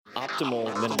optimal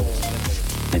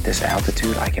minimalism. At this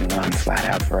altitude, I can run flat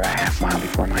out for a half mile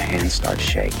before my hands start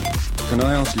shaking. Can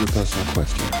I ask you a personal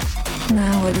question?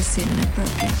 Now would seem an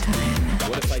appropriate time.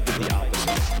 What if I did the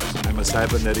opposite? I'm a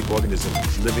cybernetic organism,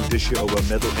 living tissue over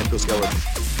metal endoskeleton.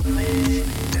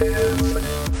 Tim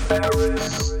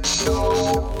Ferriss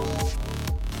Show.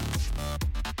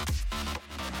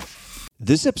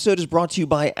 This episode is brought to you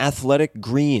by Athletic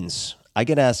Greens. I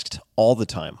get asked all the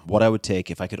time what I would take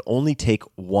if I could only take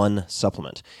one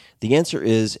supplement. The answer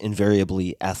is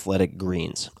invariably Athletic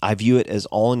Greens. I view it as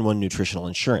all-in-one nutritional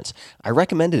insurance. I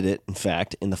recommended it, in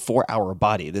fact, in the 4-Hour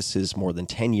Body. This is more than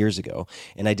 10 years ago,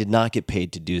 and I did not get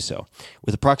paid to do so.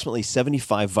 With approximately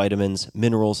 75 vitamins,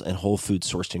 minerals, and whole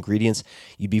food-sourced ingredients,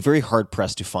 you'd be very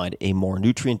hard-pressed to find a more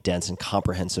nutrient-dense and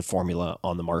comprehensive formula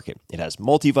on the market. It has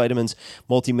multivitamins,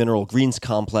 multi-mineral greens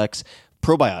complex,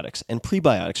 probiotics and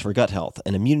prebiotics for gut health,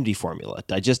 an immunity formula,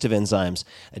 digestive enzymes,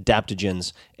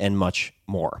 adaptogens, and much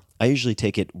more. I usually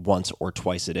take it once or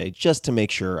twice a day just to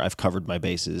make sure I've covered my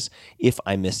bases if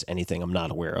I missed anything I'm not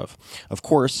aware of. Of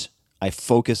course, I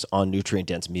focus on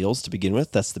nutrient-dense meals to begin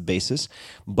with. That's the basis.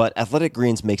 But Athletic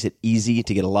Greens makes it easy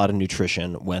to get a lot of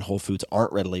nutrition when whole foods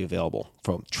aren't readily available.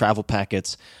 From travel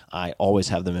packets, I always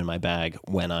have them in my bag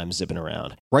when I'm zipping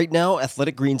around. Right now,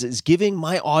 Athletic Greens is giving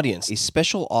my audience a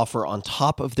special offer on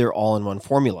top of their all-in-one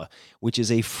formula, which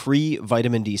is a free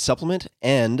vitamin D supplement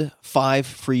and 5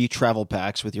 free travel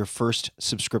packs with your first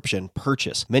subscription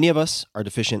purchase. Many of us are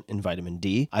deficient in vitamin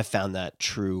D. I've found that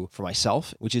true for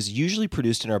myself, which is usually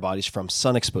produced in our bodies from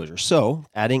sun exposure. So,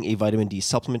 adding a vitamin D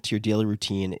supplement to your daily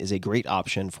routine is a great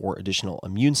option for additional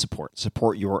immune support.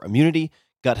 Support your immunity,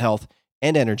 gut health,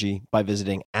 and energy by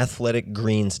visiting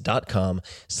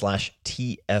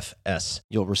athleticgreens.com/TFS.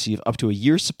 You'll receive up to a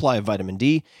year's supply of vitamin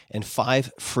D and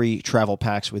 5 free travel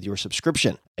packs with your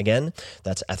subscription. Again,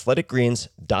 that's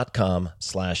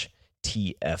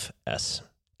athleticgreens.com/TFS,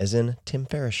 as in Tim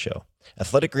Ferriss Show.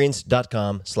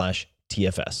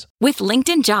 athleticgreens.com/TFS. With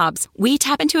LinkedIn Jobs, we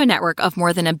tap into a network of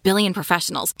more than 1 billion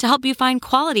professionals to help you find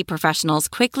quality professionals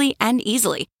quickly and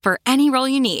easily for any role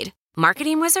you need.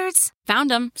 Marketing wizards? Found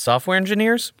them. Software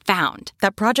engineers? Found.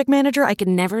 That project manager I could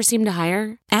never seem to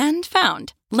hire? And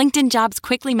found. LinkedIn Jobs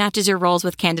quickly matches your roles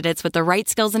with candidates with the right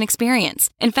skills and experience.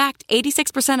 In fact,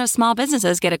 86% of small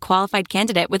businesses get a qualified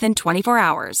candidate within 24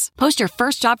 hours. Post your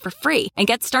first job for free and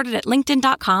get started at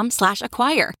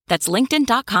linkedin.com/acquire. That's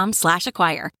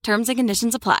linkedin.com/acquire. Terms and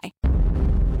conditions apply.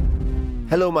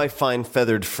 Hello, my fine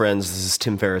feathered friends. This is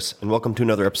Tim Ferriss, and welcome to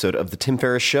another episode of The Tim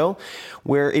Ferriss Show,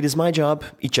 where it is my job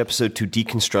each episode to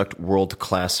deconstruct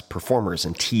world-class performers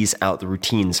and tease out the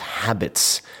routines,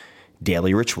 habits,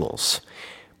 daily rituals,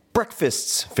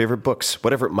 breakfasts, favorite books,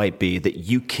 whatever it might be that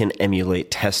you can emulate,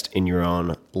 test in your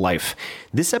own life.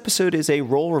 This episode is a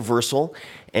role reversal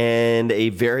and a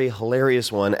very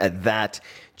hilarious one at that.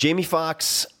 Jamie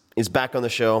Foxx is back on the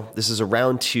show. This is a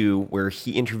round 2 where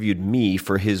he interviewed me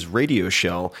for his radio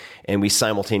show, and we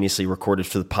simultaneously recorded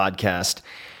for the podcast.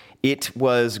 It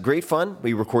was great fun.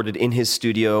 We recorded in his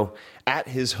studio at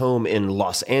his home in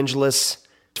Los Angeles.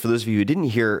 For those of you who didn't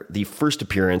hear the first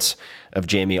appearance of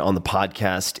Jamie on the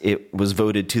podcast, it was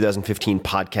voted 2015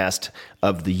 Podcast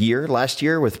of the Year last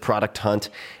year with Product Hunt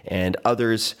and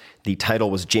others. The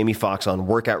title was Jamie Foxx on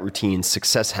Workout Routines,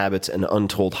 Success Habits, and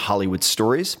Untold Hollywood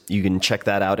Stories. You can check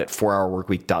that out at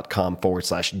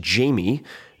 4hourworkweek.com/Jamie.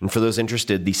 And for those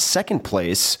interested, the second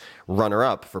place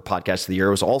runner-up for Podcast of the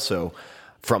Year was also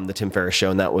from the Tim Ferriss Show,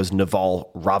 and that was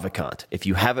Naval Ravikant. If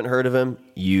you haven't heard of him,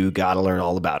 you got to learn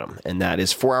all about him. And that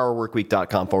is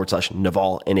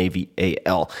 4hourworkweek.com/Naval,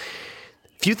 Naval.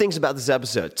 Few things about this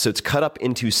episode. So it's cut up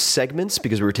into segments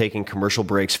because we were taking commercial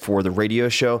breaks for the radio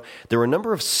show. There were a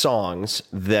number of songs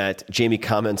that Jamie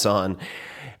comments on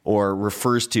or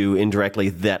refers to indirectly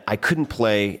that I couldn't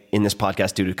play in this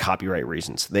podcast due to copyright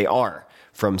reasons. They are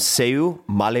from Seu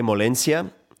Malemolencia,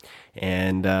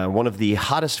 and one of the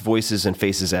hottest voices and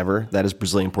faces ever, that is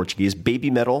Brazilian Portuguese,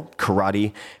 Baby Metal,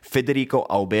 Karate, Federico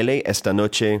Aubele, Esta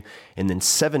Noche, and then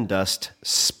Seven Dust,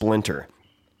 Splinter.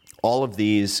 All of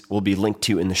these will be linked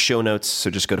to in the show notes, so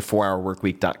just go to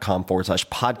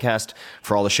 4hourworkweek.com/podcast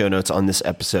for all the show notes on this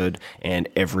episode and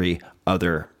every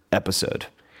other episode.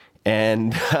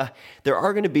 And there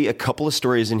are going to be a couple of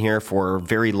stories in here for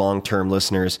very long-term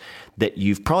listeners that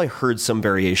you've probably heard some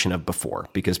variation of before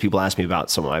because people ask me about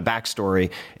some of my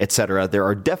backstory, etc. There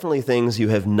are definitely things you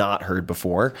have not heard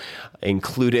before,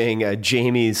 including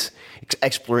Jamie's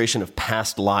exploration of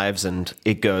past lives, and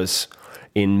it goes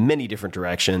in many different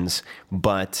directions.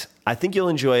 But I think you'll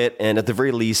enjoy it, and at the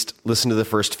very least, listen to the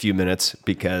first few minutes,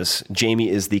 because Jamie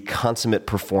is the consummate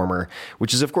performer,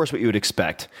 which is, of course, what you would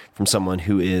expect from someone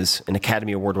who is an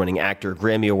Academy Award-winning actor,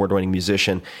 Grammy Award-winning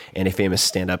musician, and a famous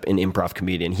stand-up and improv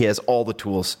comedian. He has all the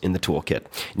tools in the toolkit.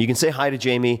 And you can say hi to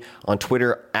Jamie on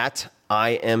Twitter at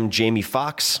I am Jamie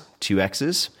Foxx, 2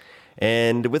 X's.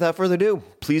 And without further ado,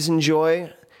 please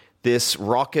enjoy this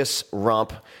raucous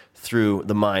romp through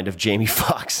the mind of Jamie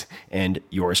Foxx and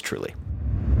yours truly.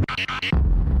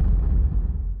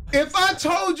 If I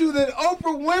told you that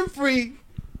Oprah Winfrey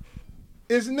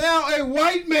is now a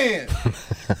white man,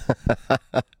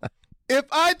 if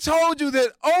I told you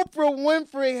that Oprah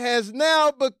Winfrey has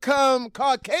now become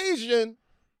Caucasian,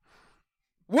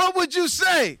 what would you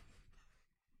say?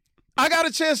 I got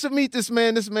a chance to meet this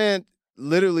man. This man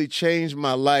literally changed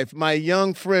my life. My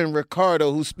young friend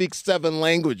Ricardo, who speaks 7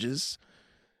 languages,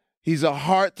 he's a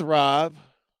heartthrob.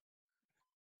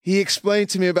 He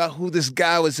explained to me about who this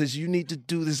guy was, says, you need to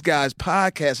do this guy's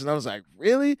podcast. And I was like,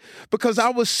 really? Because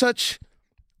I'm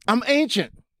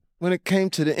ancient when it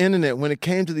came to the internet, when it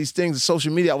came to these things, the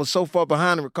social media. I was so far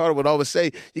behind, and Ricardo would always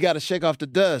say, you got to shake off the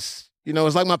dust. You know,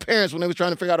 it's like my parents when they were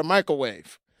trying to figure out a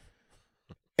microwave.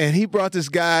 And he brought this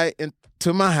guy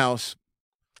into my house,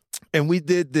 and we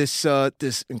did this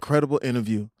incredible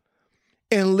interview.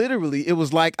 And literally, it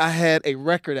was like I had a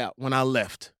record out when I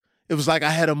left. It was like I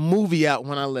had a movie out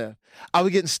when I left. I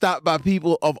was getting stopped by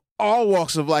people of all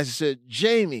walks of life and said,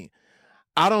 Jamie,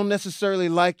 I don't necessarily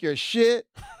like your shit,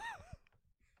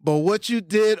 but what you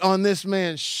did on this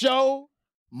man's show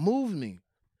moved me.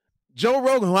 Joe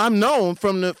Rogan, who I'm known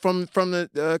from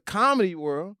the comedy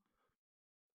world,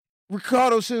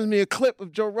 Ricardo sends me a clip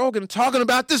of Joe Rogan talking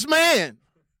about this man.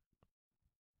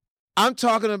 I'm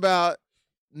talking about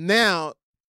now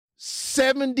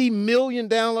 70 million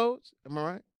downloads. Am I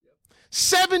right?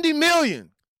 70 million.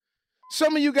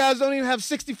 Some of you guys don't even have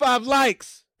 65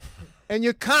 likes. And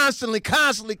you're constantly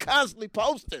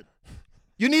posting.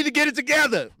 You need to get it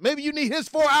together. Maybe you need his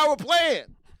 4-hour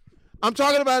plan. I'm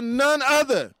talking about none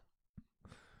other.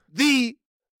 The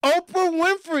Oprah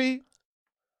Winfrey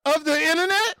of the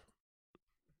internet.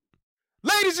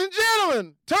 Ladies and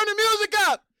gentlemen, turn the music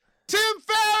up. Tim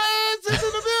Ferriss is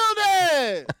in the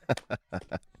building.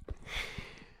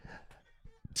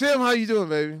 Tim, how you doing,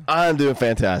 baby? I'm doing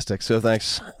fantastic. So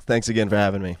thanks again for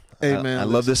having me. Hey, man. I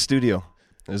love this studio.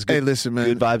 There's good, hey, listen, man.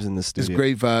 Good vibes in this studio. It's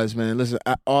great vibes, man. Listen,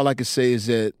 all I can say is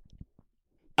that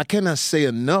I cannot say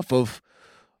enough of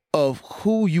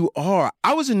who you are.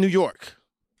 I was in New York.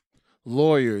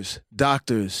 Lawyers,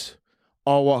 doctors,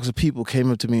 all walks of people came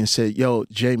up to me and said, yo,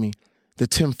 Jamie, the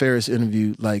Tim Ferriss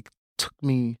interview, took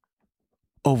me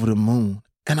over the moon.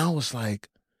 And I was like,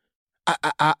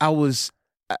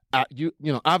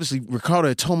 obviously Ricardo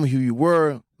had told me who you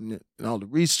were, and all the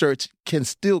research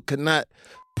could not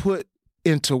put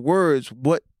into words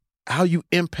how you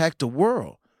impact the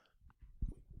world.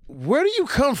 Where do you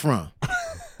come from?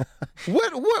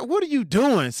 What are you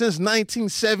doing since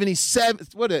 1977?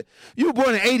 You were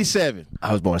born in 87.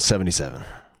 I was born in 77.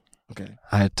 Okay.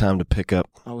 I had time to pick up.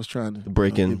 I was trying to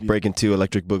break into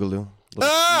Electric Boogaloo.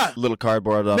 Little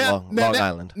cardboard on Long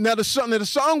Island. Now the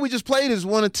song we just played is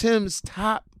one of Tim's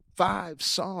top 5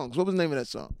 songs. What was the name of that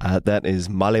song? That is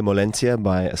Malemolencia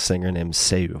by a singer named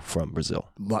Seiyu from Brazil.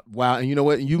 Wow, and you know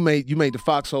what? You made the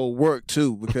Foxhole work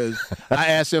too, because I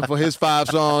asked him for his 5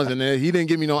 songs, and he didn't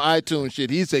give me no iTunes shit.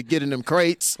 He said get in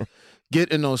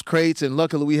those crates, and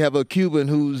luckily we have a Cuban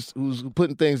who's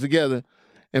putting things together.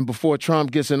 And before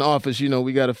Trump gets in office,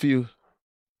 we got a few.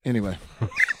 Anyway.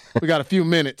 We got a few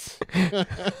minutes.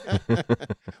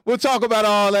 We'll talk about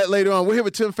all that later on. We're here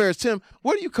with Tim Ferriss. Tim,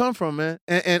 where do you come from, man?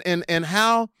 And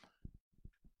how?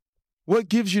 What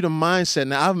gives you the mindset?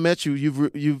 Now I've met you.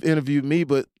 You've interviewed me,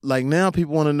 but now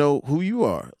people want to know who you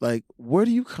are. Where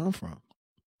do you come from?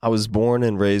 I was born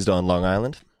and raised on Long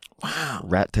Island. Wow.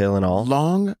 Rat tail and all.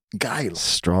 Long Island.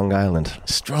 Strong Island.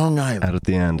 Out at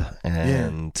the end.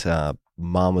 And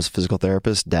mom was a physical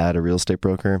therapist. Dad a real estate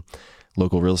broker.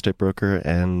 Local real estate broker,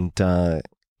 and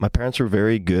my parents were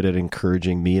very good at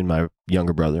encouraging me and my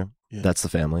younger brother, that's the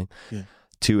family,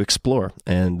 to explore.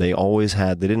 And they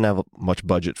didn't have much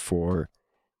budget for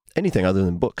anything other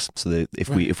than books. So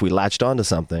if we latched onto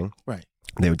something,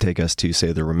 they would take us to,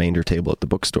 say, the remainder table at the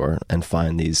bookstore and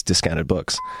find these discounted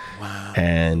books. Wow.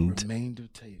 And remainder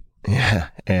table. Yeah.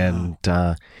 And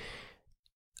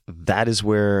that is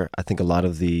where I think a lot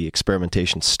of the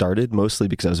experimentation started, mostly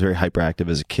because I was very hyperactive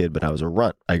as a kid, but I was a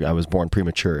runt. I was born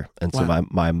premature. And so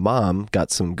my mom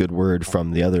got some good word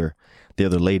from the other the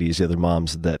other ladies, the other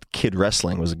moms, that kid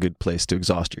wrestling was a good place to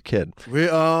exhaust your kid.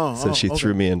 So she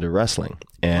threw me into wrestling.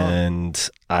 And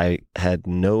I had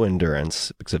no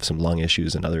endurance because of some lung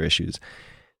issues and other issues.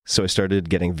 So I started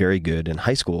getting very good in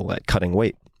high school at cutting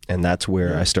weight. And that's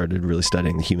where I started really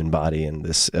studying the human body, and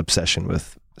this obsession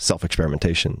with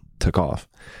self-experimentation took off.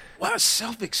 Wow,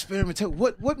 self-experimentation.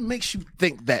 What makes you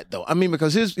think that, though? I mean,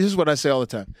 because here's what I say all the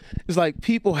time. It's like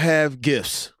people have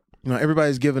gifts. You know,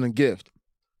 everybody's given a gift.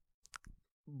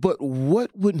 But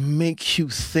what would make you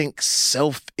think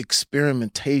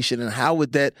self-experimentation, and how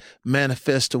would that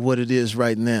manifest to what it is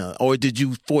right now? Or did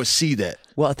you foresee that?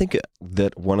 Well, I think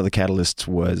that one of the catalysts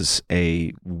was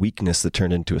a weakness that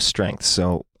turned into a strength.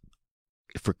 So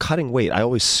for cutting weight, I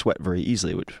always sweat very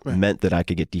easily, which meant that I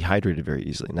could get dehydrated very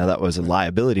easily. Now, that was a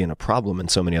liability and a problem in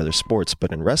so many other sports,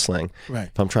 but in wrestling,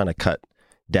 if I'm trying to cut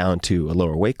down to a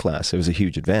lower weight class, it was a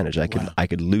huge advantage. I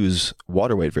could lose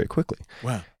water weight very quickly.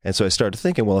 Wow. And so I started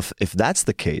thinking, well, if that's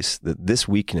the case, that this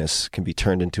weakness can be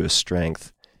turned into a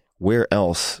strength, where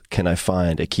else can I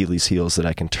find Achilles' heels that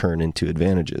I can turn into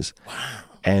advantages? Wow.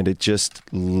 And it just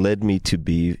led me to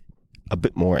be a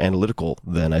bit more analytical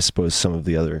than I suppose some of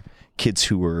the other kids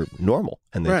who were normal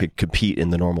and they could compete in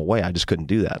the normal way. I just couldn't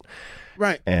do that.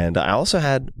 Right. And I also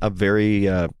had a very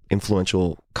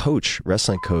influential coach,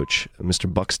 wrestling coach,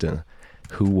 Mr. Buxton,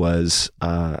 who was,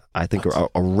 I think, a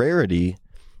rarity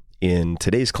in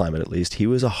today's climate, at least. He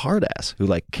was a hard ass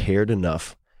who cared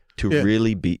enough to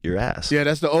really beat your ass. Yeah,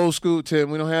 that's the old school, Tim.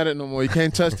 We don't have that no more. You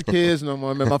can't touch the kids no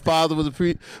more. Man, my father was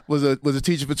a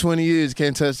teacher for 20 years.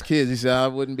 Can't touch the kids. He said I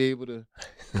wouldn't be able to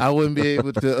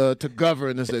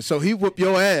govern this. So he whooped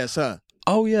your ass, huh?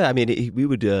 Oh yeah, I mean we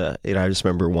would. I just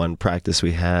remember one practice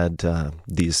we had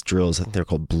these drills. I think they're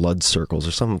called blood circles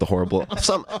or some horrible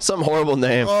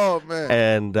name. Oh man!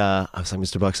 And I was like,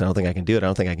 Mr. Buxton, I don't think I can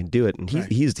do it. And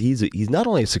he's not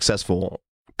only a successful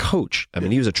coach. I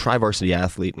mean, he was a tri-varsity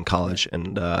athlete in college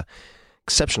and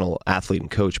exceptional athlete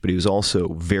and coach, but he was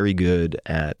also very good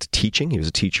at teaching. He was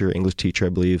a teacher, English teacher, I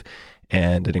believe,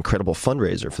 and an incredible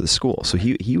fundraiser for the school. So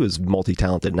he was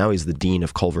multi-talented. Now he's the dean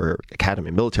of Culver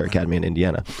Academy, Military Academy in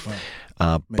Indiana.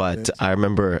 But I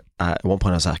remember at one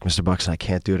point I was like, Mr. Buxton, I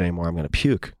can't do it anymore. I'm going to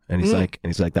puke. And he's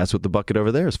like, that's what the bucket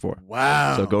over there is for.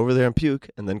 Wow. So go over there and puke,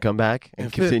 and then come back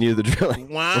and continue the drilling.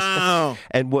 Wow.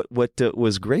 And what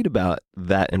was great about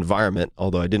that environment,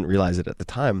 although I didn't realize it at the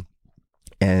time,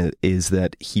 is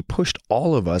that he pushed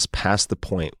all of us past the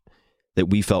point that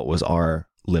we felt was our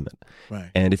limit. Right.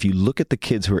 And if you look at the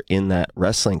kids who are in that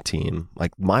wrestling team,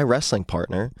 like my wrestling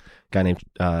partner, a guy named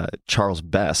Charles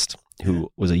Best,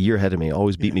 who was a year ahead of me,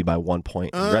 always beat me by 1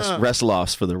 point.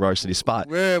 Wrestle-offs for the varsity spot.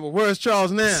 Where's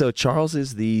Charles now? So Charles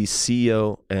is the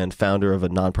CEO and founder of a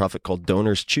nonprofit called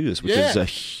Donors Choose, which is a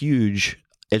huge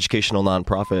educational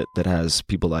nonprofit that has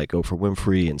people like Oprah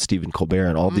Winfrey and Stephen Colbert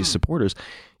and all these supporters.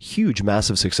 Huge,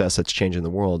 massive success that's changing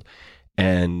the world.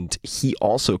 And he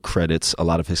also credits a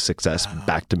lot of his success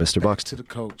back to Mr. Buxton. To the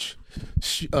coach.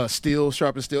 Steel,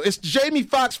 sharper steel. It's Jamie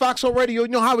Foxx, Foxx on Radio. You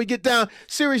know how we get down.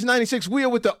 Series 96. We are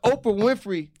with the Oprah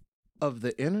Winfrey of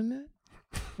the internet.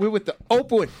 We're with the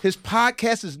Oprah. His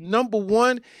podcast is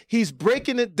 #1. He's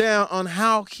breaking it down on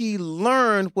how he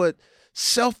learned what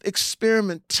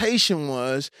self-experimentation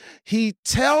was. He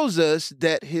tells us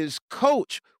that his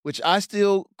coach, which I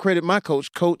still credit my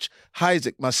coach, Coach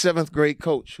Isaac, my 7th grade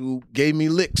coach, who gave me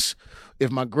licks if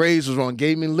my grades was wrong,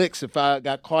 gave me licks if I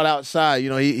got caught outside. You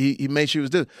know, he made sure it was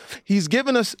this. He's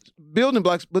given us building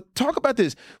blocks. But talk about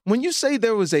this. When you say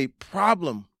there was a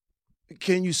problem,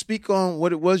 can you speak on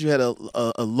what it was? You had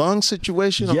a lung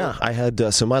situation? Yeah, I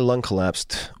had, so my lung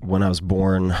collapsed when I was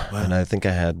born, and I think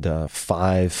I had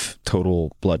 5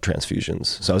 total blood transfusions.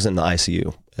 So I was in the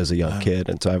ICU as a young kid,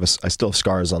 and so I still have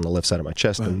scars on the left side of my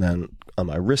chest, and then on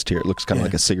my wrist here, it looks kind of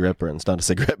like a cigarette burn. It's not a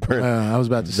cigarette burn. I was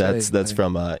about to say. That's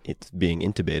from it being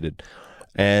intubated.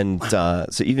 And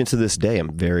so even to this day,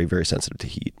 I'm very, very sensitive to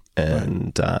heat,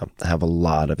 and have a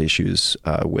lot of issues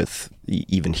with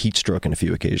even heat stroke in a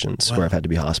few occasions where I've had to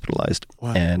be hospitalized.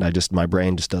 And my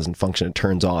brain just doesn't function. It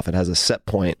turns off. It has a set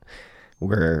point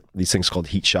where these things called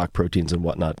heat shock proteins and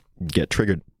whatnot get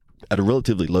triggered at a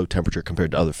relatively low temperature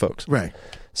compared to other folks. Right.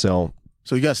 So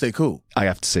you gotta stay cool. I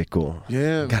have to stay cool.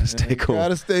 Yeah. Gotta stay cool.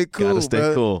 Gotta stay cool. Gotta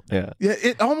stay cool. Yeah. Yeah.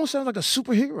 It almost sounds like a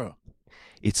superhero.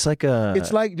 It's like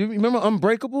It's like, do you remember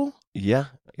Unbreakable? Yeah.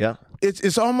 Yeah.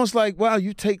 It's almost like, wow,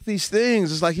 you take these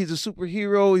things. It's like he's a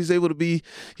superhero. He's able to give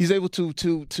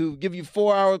you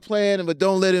 4-hour plan, but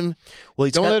don't let him. Well,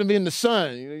 let him be in the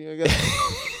sun. You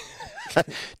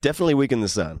Definitely weak in the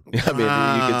sun. I mean,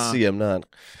 you can see I'm not.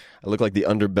 I look like the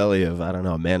underbelly of, I don't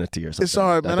know, a manatee or something. It's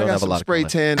all right, man. I got some spray color.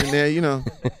 tan in there. You know,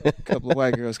 a couple of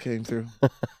white girls came through.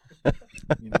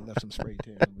 Left some spray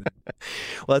tan.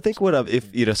 Well, I think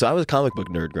so I was a comic book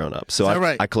nerd growing up. So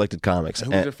I collected comics.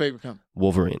 Who was your favorite comic?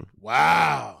 Wolverine.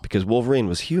 Wow. Because Wolverine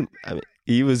was human. I mean,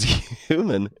 he was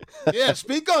human. Yeah,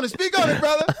 speak on it,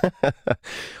 brother.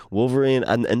 Wolverine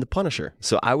and the Punisher.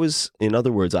 So in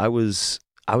other words, I was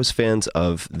fans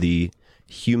of the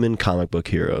human comic book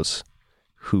heroes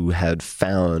who had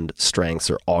found strengths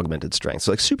or augmented strengths.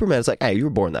 So like Superman, it's like, hey, you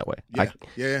were born that way.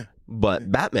 Yeah.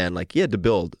 But Batman, like, he had to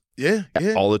build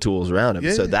all the tools around him.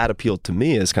 Yeah. So that appealed to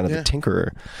me as kind of the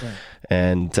tinkerer. Right.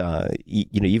 And,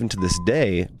 even to this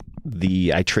day,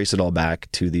 I trace it all back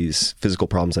to these physical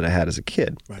problems that I had as a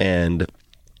kid. Right. And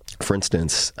for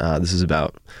instance, this is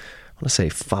about, I want to say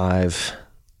 5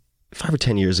 or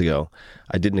 10 years ago,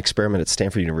 I did an experiment at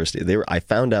Stanford University. I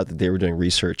found out that they were doing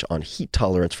research on heat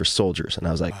tolerance for soldiers. And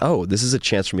I was like, oh, this is a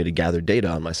chance for me to gather data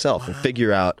on myself and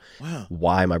figure out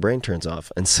why my brain turns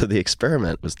off. And so the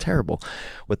experiment was terrible.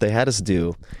 What they had us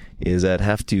do is I'd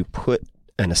have to put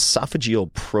an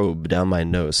esophageal probe down my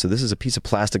nose. So this is a piece of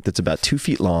plastic that's about 2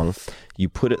 feet long. You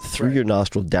put it through your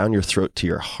nostril, down your throat to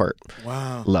your heart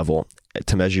level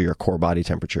to measure your core body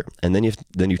temperature. And then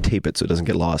you tape it so it doesn't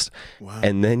get lost. Wow.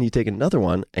 And then you take another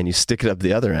one and you stick it up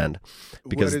the other end.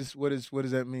 Because what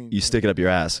does that mean? You stick it up your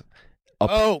ass.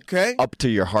 Up to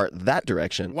your heart that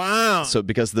direction. Wow. So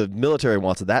because the military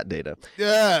wants that data.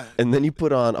 Yeah. And then you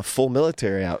put on a full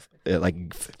military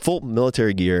full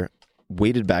military gear,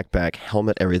 weighted backpack,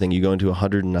 helmet, everything. You go into 4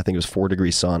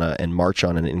 degree sauna and march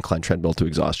on an incline treadmill to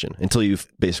exhaustion until you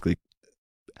basically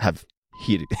have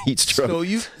heat stroke.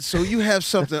 So you have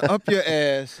something up your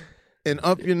ass and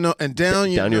up your nose and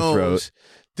down your throat.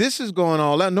 This is going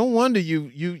all out. No wonder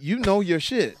you know your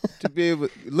shit to be able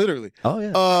literally. Oh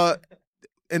yeah.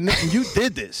 And you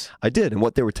did this. I did. And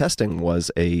what they were testing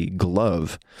was a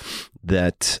glove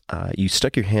that you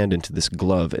stuck your hand into this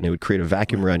glove and it would create a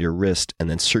vacuum around your wrist and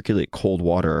then circulate cold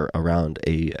water around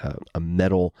a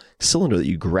metal cylinder that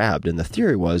you grabbed. And the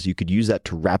theory was you could use that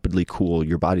to rapidly cool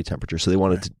your body temperature. So they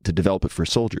wanted to develop it for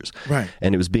soldiers. Right.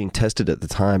 And it was being tested at the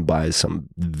time by some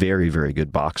very, very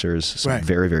good boxers, some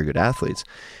very, very good athletes.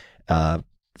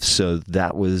 So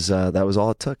that was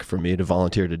all it took for me to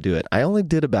volunteer to do it. I only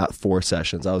did about 4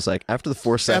 sessions. I was like, after the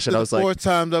 4th session, I was like, 4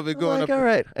 times of it going up. All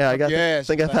right, yeah,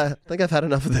 think I've had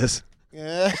enough of this.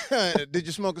 Yeah. Did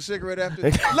you smoke a cigarette after?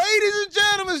 Ladies and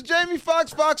gentlemen, it's Jamie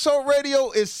Foxx. Fox Soul Radio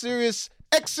is Sirius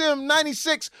XM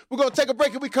 96. We're gonna take a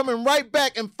break and we're coming right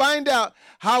back and find out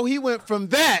how he went from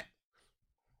that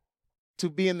to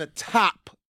being the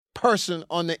top person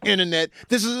on the internet.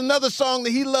 This is another song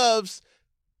that he loves.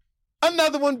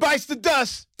 Another one bites the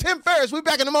dust. Tim Ferriss, we'll be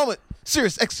back in a moment.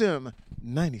 Sirius XM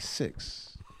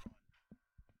 96.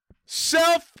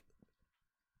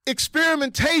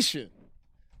 Self-experimentation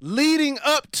leading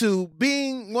up to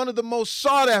being one of the most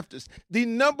sought after, the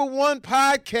 #1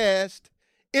 podcast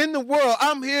in the world.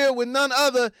 I'm here with none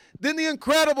other than the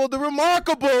incredible, the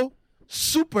remarkable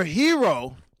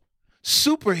superhero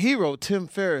Tim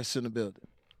Ferriss in the building.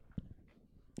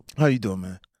 How you doing,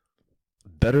 man?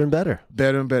 Better and better.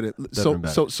 Better and better.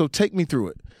 So take me through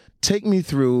it. Take me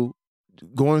through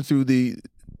going through the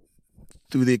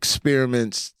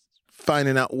experiments,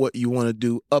 finding out what you want to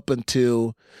do up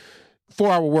until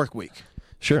 4-hour work week.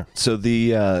 Sure. So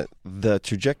the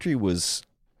trajectory was.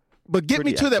 But get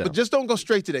me to that. But just don't go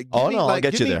straight to that. I'll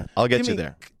get you there. I'll get you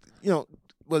there.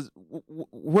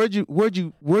 Where'd you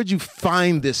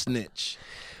find this niche?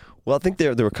 Well, I think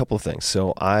there were a couple of things.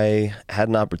 So I had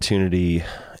an opportunity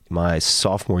my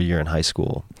sophomore year in high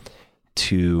school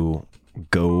to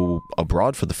go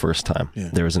abroad for the first time. Yeah.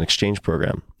 There was an exchange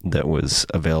program that was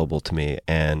available to me,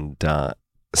 and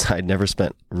I'd never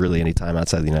spent really any time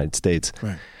outside the United States.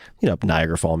 Right.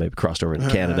 Niagara Falls, maybe crossed over into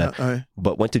Canada,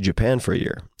 but went to Japan for a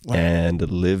year and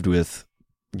lived with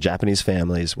Japanese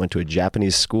families, went to a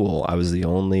Japanese school. I was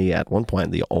at one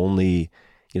point, the only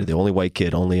white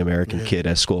kid, only American kid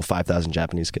at a school of 5,000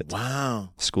 Japanese kids. Wow.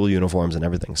 School uniforms and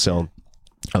everything. So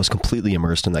I was completely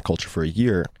immersed in that culture for a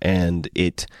year, and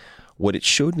what it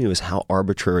showed me was how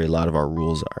arbitrary a lot of our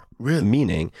rules are. Really?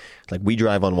 Meaning, like, we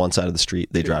drive on one side of the street,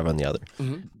 they drive on the other.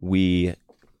 Mm-hmm. We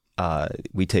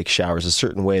we take showers a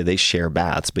certain way. They share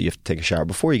baths, but you have to take a shower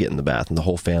before you get in the bath, and the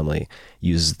whole family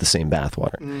uses the same bath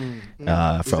water.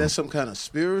 Is that some kind of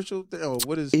spiritual thing, or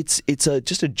what is? It's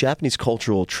just a Japanese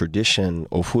cultural tradition.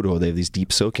 Ofuro, they have these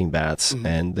deep soaking baths,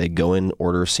 and they go in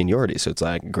order of seniority. So it's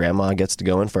like grandma gets to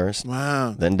go in first,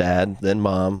 Wow. then dad, then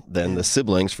mom, then the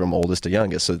siblings from oldest to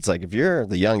youngest. So it's like if you're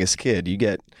the youngest kid, you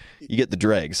get the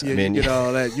dregs. Yeah, I mean, you get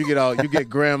all that. You get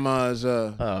grandma's.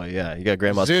 Oh yeah, you got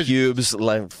grandma's pubes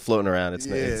floating around. It's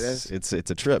it's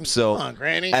a trip. So, come on,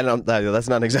 Granny. And that's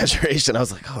not an exaggeration. I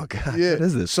was like, oh god, Yeah. what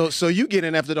is this? So you get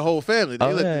in after the whole family.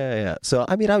 They Yeah. So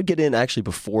I mean, I would get in actually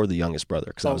before the youngest brother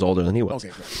because I was older than he was.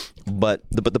 Okay, great. But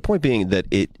the point being that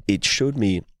it showed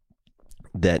me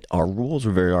that our rules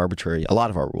were very arbitrary. A lot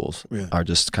of our rules are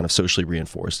just kind of socially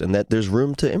reinforced, and that there's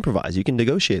room to improvise. You can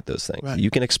negotiate those things. Right. You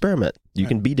can experiment. You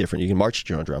can be different. You can march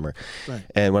to your own drummer. Right.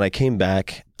 And when I came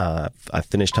back, I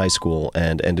finished high school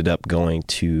and ended up going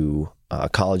to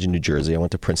college in New Jersey. I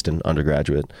went to Princeton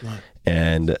undergraduate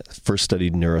and first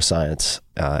studied neuroscience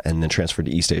and then transferred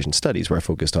to East Asian studies, where I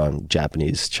focused on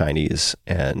Japanese, Chinese,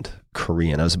 and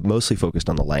Korean. I was mostly focused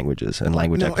on the languages and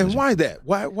language acquisition. And why that?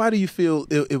 Why do you feel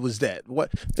it was that?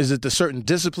 What is it? The certain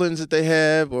disciplines that they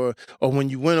have, or when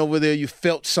you went over there, you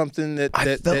felt something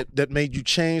that made you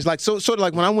change? Like sort of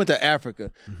like when I went to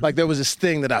Africa, like there was this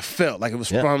thing that I felt like it was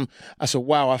from. I said,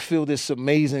 "Wow, I feel this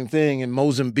amazing thing in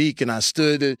Mozambique," and I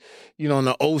stood, on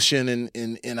the ocean,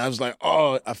 and I was like,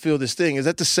 "Oh, I feel this thing." Is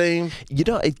that the same? You're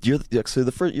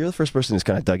the first person who's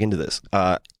kind of dug into this.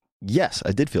 Yes,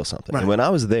 I did feel something. Right. And when I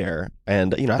was there,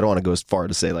 and I don't want to go as far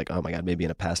to say like, oh my God, maybe in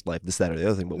a past life, this, that, or the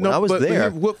other thing. But when I was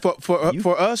there,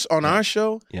 for us on our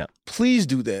show, please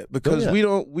do that because we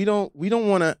don't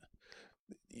want to.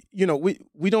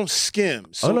 We don't skim.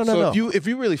 So, no. If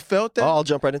you really felt that, I'll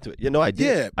jump right into it. I did.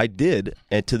 Yeah. I did,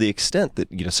 and to the extent that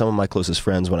some of my closest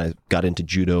friends, when I got into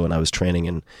judo and I was training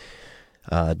in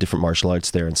different martial arts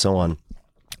there and so on,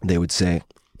 they would say,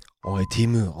 "Oi,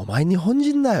 Timu, omae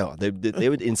Nihonjin da yo." They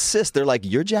would insist. They're like,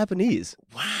 "You're Japanese.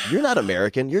 Wow. You're not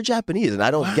American. You're Japanese." And I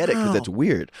don't get it because that's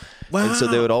weird. Wow. And so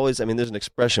they would always, there's an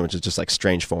expression which is just like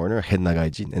strange foreigner, henna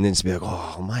gaijin. And then just be like,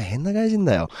 "Oh, omae henna gaijin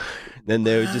da yo." Then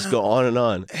they would just go on and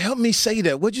on. Help me say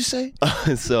that. What'd you say?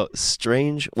 So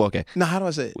strange. Well, okay. Now, how do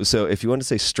I say it? So if you want to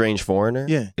say strange foreigner,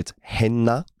 it's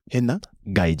henna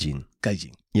gaijin.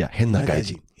 Gaijin. Yeah, henna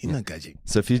gaijin.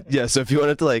 So if you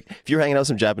wanted to if you're hanging out with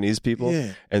some Japanese people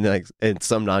and then and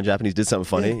some non-Japanese did something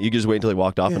funny, you could just wait until they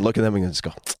walked off and look at them and just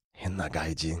go, "Henna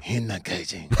gaijin."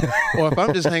 Or if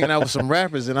I'm just hanging out with some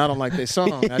rappers and I don't like their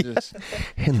song, I just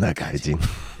henna gaijin.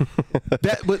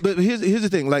 But here's the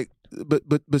thing,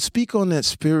 but speak on that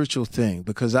spiritual thing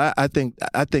because I think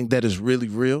that is really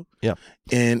real. Yeah.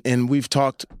 And we've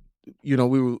talked, we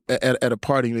were at a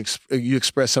party, you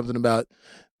expressed something about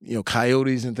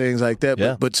coyotes and things like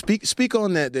that. But speak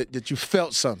on that you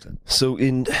felt something. So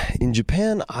in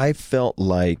Japan, I felt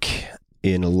like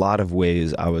in a lot of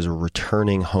ways I was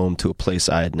returning home to a place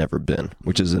I had never been,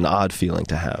 which is an odd feeling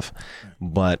to have.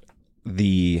 But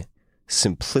the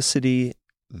simplicity,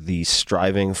 the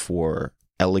striving for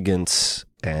elegance,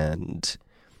 and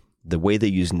the way they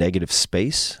use negative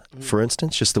space, for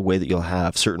instance, just the way that you'll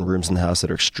have certain rooms in the house that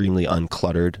are extremely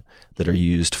uncluttered, that are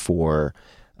used for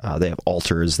they have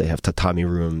altars, they have tatami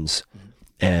rooms,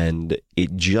 and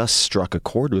it just struck a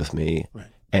chord with me. Right.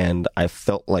 And I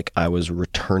felt like I was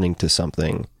returning to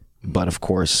something, but of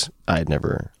course I had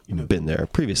never been there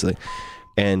previously.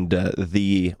 And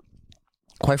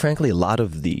quite frankly, a lot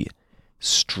of the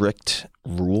strict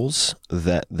rules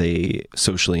that they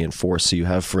socially enforce. So you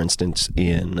have, for instance,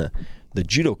 in the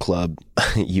judo club,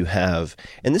 you have,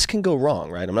 and this can go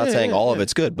wrong, right? I'm not saying all of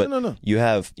it's good, but no. You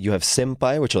have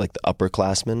senpai, which are like the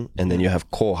upperclassmen, and then you have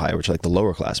kohai, which are like the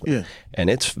lowerclassmen. Yeah. And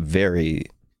it's very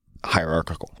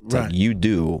hierarchical. It's like you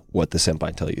do what the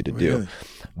senpai tell you to do.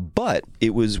 But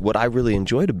it was what I really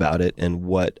enjoyed about it, and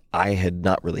what I had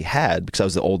not really had, because I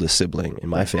was the oldest sibling in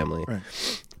my family,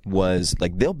 was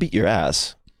like they'll beat your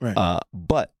ass,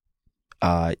 but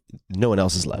no one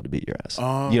else is allowed to beat your ass.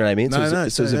 You know what I mean? So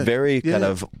it's a very kind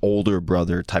of older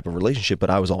brother type of relationship, but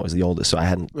I was always the oldest, so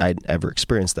I'd ever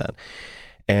experienced that.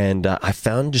 And I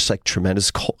found just like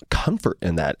tremendous comfort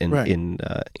in that in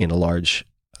a large,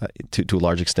 to a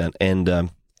large extent. And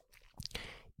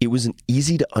it was an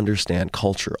easy to understand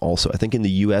culture also. I think in the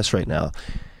US right now,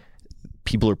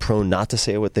 people are prone not to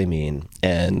say what they mean,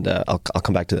 and I'll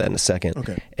come back to that in a second.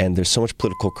 Okay. And there's so much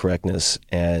political correctness,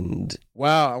 and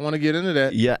wow, I want to get into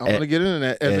that. Yeah, I want to get into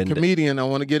that as a comedian. I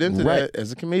want to get into that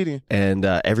as a comedian. And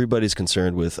everybody's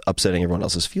concerned with upsetting everyone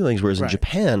else's feelings, whereas in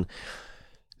Japan,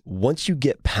 once you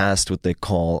get past what they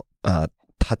call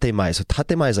tatemae. So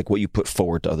tatemae is like what you put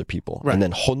forward to other people. Right. And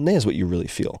then honne is what you really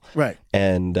feel. Right.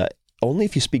 And only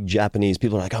if you speak Japanese,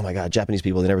 people are like, oh my God, Japanese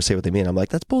people, they never say what they mean. I'm like,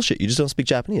 that's bullshit. You just don't speak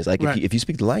Japanese. Like if you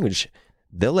speak the language,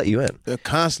 they'll let you in. They're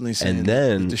constantly saying and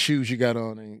then, the shoes you got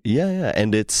on. And... Yeah.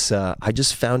 And it's, I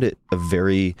just found it a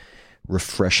very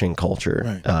refreshing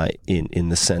culture in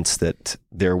the sense that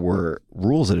there were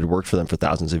rules that had worked for them for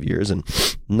thousands of years, and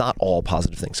not all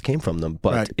positive things came from them,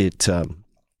 but it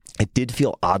did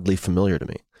feel oddly familiar to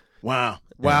me. Wow,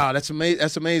 that's amazing.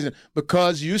 That's amazing,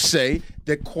 because you say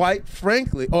that, quite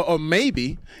frankly, or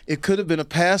maybe it could have been a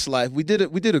past life. We did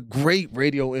a great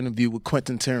radio interview with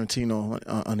Quentin Tarantino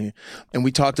on here, and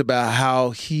we talked about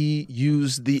how he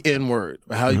used the N-word,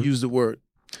 how he used the word,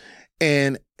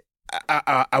 and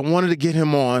I wanted to get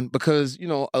him on because, you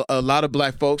know, a lot of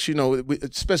black folks, you know,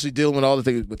 especially dealing with all the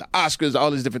things with the Oscars,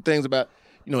 all these different things about,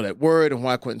 you know, that word and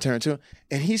why Quentin Tarantino.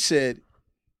 And he said,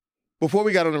 before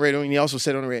we got on the radio, and he also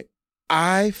said on the radio,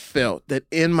 I felt that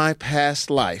in my past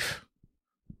life,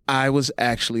 I was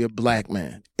actually a black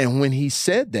man. And when he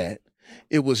said that,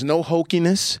 it was no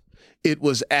hokiness. It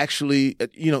was actually,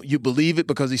 you know, you believe it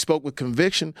because he spoke with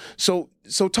conviction. So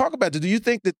talk about it. Do you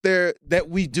think that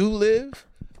we do live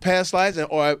past lives,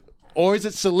 or is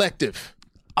it selective?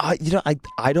 You know,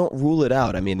 I don't rule it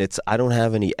out. I mean, I don't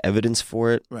have any evidence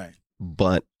for it. Right.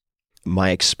 But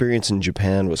my experience in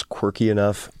Japan was quirky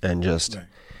enough and just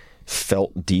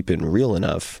felt deep and real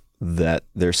enough that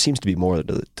there seems to be more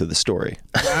to the story.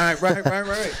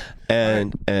 Right.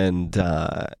 And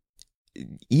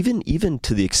even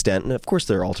to the extent, and of course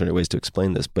there are alternate ways to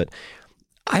explain this, but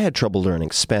I had trouble learning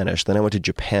Spanish. Then I went to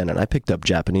Japan and I picked up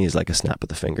Japanese like a snap of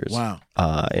the fingers. Wow.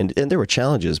 And there were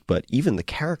challenges, but even the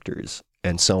characters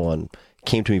and so on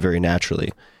came to me very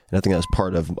naturally. And I think that was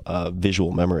part of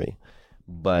visual memory.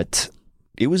 But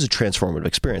it was a transformative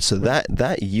experience. So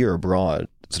that year abroad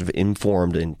sort of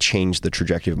informed and changed the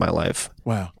trajectory of my life.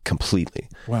 Wow. Completely.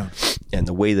 Wow. And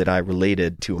the way that I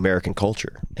related to American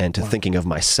culture and to thinking of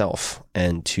myself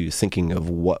and to thinking of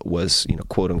what was, you know,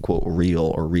 quote unquote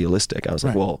real or realistic. I was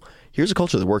like, well, here's a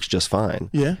culture that works just fine.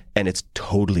 Yeah. And it's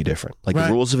totally different. Like the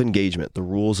rules of engagement, the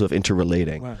rules of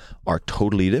interrelating are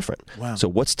totally different. Wow. So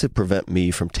what's to prevent me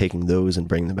from taking those and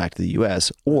bringing them back to the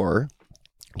US, or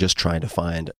just trying to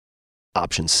find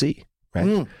option C,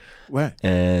 right? Right.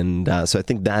 And so I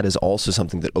think that is also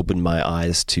something that opened my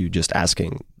eyes to just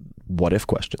asking what if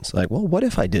questions. Like, well, what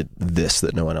if I did this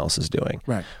that no one else is doing?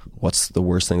 Right. What's the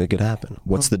worst thing that could happen?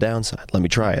 What's the downside? Let me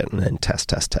try it, and then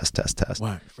test.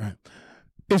 Right.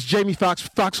 It's Jamie Foxx,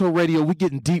 Foxhole Radio. We're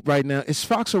getting deep right now. It's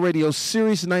Foxhole Radio,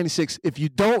 Series 96. If you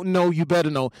don't know, you better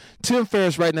know. Tim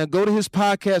Ferriss right now, go to his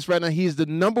podcast right now. He is the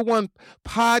 #1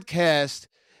 podcast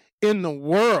in the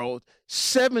world.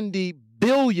 70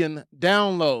 billion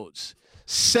downloads.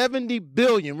 70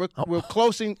 billion. We're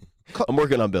closing. I'm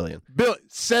working on billion.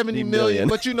 70 million.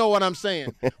 But you know what I'm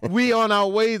saying. We on our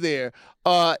way there.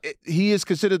 He is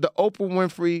considered the Oprah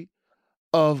Winfrey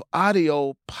of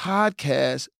audio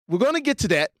podcast. We're going to get to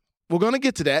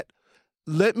that.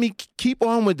 Let me keep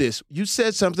on with this. You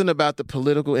said something about the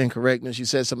political incorrectness. You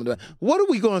said something about, what are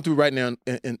we going through right now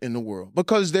in the world?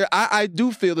 Because I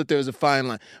do feel that there's a fine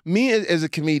line. Me as a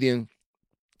comedian,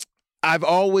 I've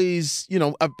always, you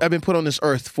know, I've been put on this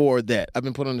earth for that. I've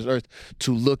been put on this earth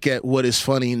to look at what is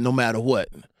funny no matter what.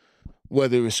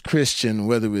 Whether it's Christian,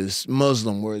 whether it's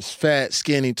Muslim, whether it's fat,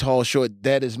 skinny, tall, short,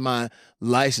 that is my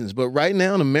license. But right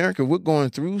now in America, we're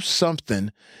going through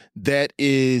something that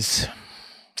is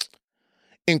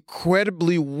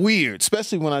incredibly weird,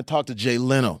 especially when I talk to Jay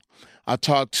Leno. I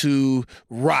talked to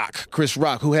Chris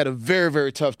Rock, who had a very,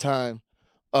 very tough time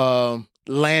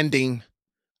landing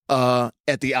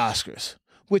at the Oscars,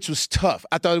 which was tough.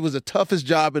 I thought it was the toughest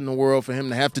job in the world for him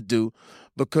to have to do,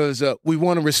 because we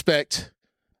want to respect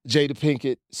Jada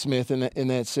Pinkett Smith in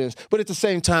that sense, but at the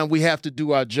same time we have to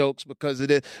do our jokes because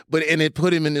of it. And it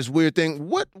put him in this weird thing.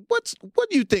 What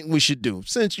do you think we should do?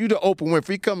 Since you the Oprah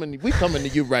Winfrey, we coming to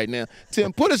you right now.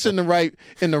 Tim, put us in the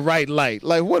right light.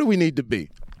 Like, what do we need to be?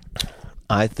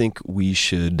 I think we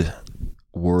should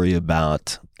worry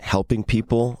about helping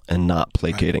people and not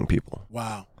placating people.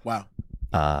 Wow.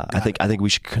 I think we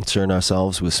should concern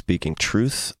ourselves with speaking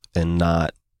truth and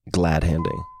not glad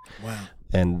handing. Wow.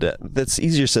 And that's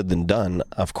easier said than done,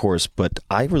 of course, but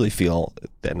I really feel,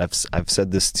 and I've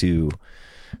said this to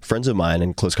friends of mine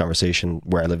in close conversation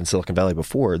where I live in Silicon Valley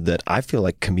before, that I feel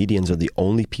like comedians are the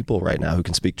only people right now who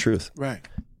can speak truth. Right.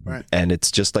 And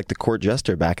it's just like the court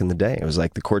jester back in the day. It was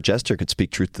like the court jester could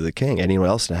speak truth to the king. Anyone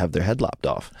else to have their head lopped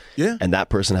off. Yeah. And that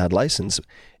person had license.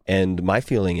 And my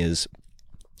feeling is,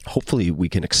 hopefully we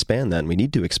can expand that, and we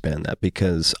need to expand that,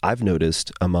 because I've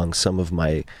noticed among some of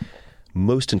my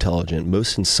most intelligent,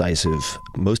 most incisive,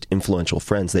 most influential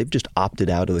friends, they've just opted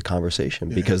out of the conversation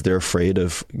because they're afraid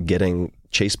of getting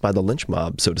chased by the lynch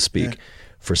mob, so to speak,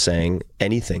 for saying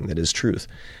anything that is truth.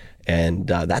 And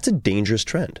that's a dangerous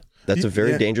trend. That's a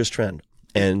very dangerous trend.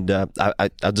 And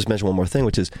I'll just mention one more thing,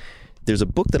 which is there's a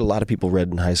book that a lot of people read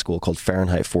in high school called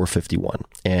Fahrenheit 451.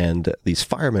 And these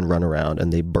firemen run around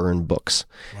and they burn books.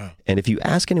 Wow. And if you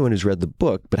ask anyone who's read the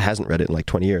book but hasn't read it in like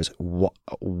 20 years,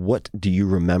 what do you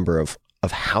remember of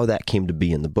how that came to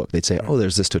be in the book? They'd say, oh,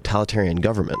 there's this totalitarian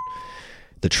government.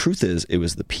 The truth is, it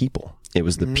was the people. It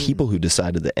was the people who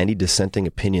decided that any dissenting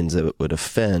opinions that would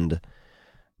offend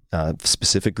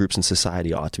specific groups in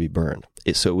society ought to be burned.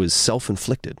 So it was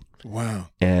self-inflicted. Wow.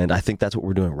 And I think that's what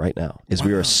we're doing right now, is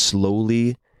we are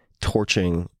slowly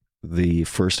torching the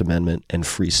First Amendment and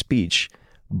free speech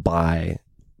by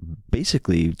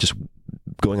basically just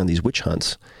going on these witch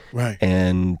hunts. Right.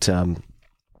 And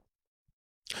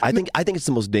I think it's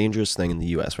the most dangerous thing in the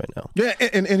U.S. right now. Yeah,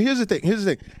 and here's the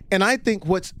thing. And I think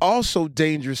what's also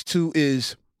dangerous too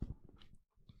is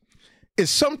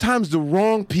sometimes the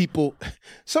wrong people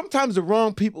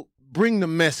bring the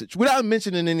message without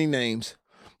mentioning any names.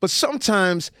 But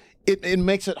sometimes it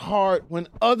makes it hard when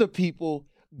other people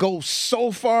go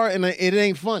so far and it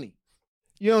ain't funny.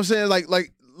 You know what I'm saying?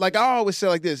 Like I always say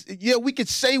like this. Yeah, we could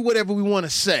say whatever we want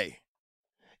to say,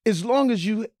 as long as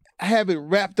you have it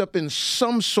wrapped up in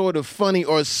some sort of funny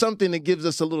or something that gives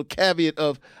us a little caveat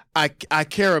of I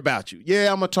care about you.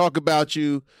 Yeah, I'm gonna talk about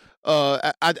you.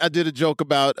 I did a joke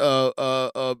about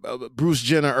Bruce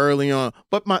Jenner early on,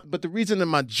 but the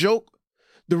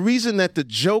reason that the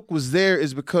joke was there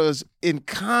is because in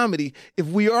comedy, if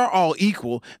we are all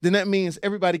equal, then that means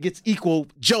everybody gets equal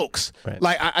jokes. Right.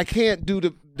 Like I can't do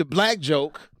the black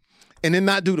joke and then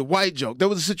not do the white joke. There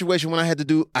was a situation when I had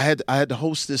to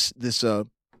host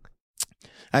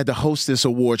this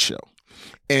award show.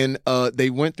 And they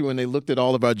went through and they looked at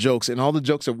all of our jokes, and all the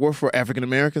jokes that were for African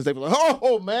Americans, they were like,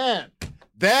 "Oh man,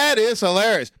 that is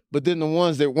hilarious." But then the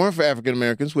ones that weren't for African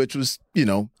Americans, which was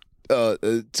some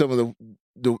of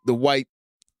the white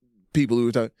people who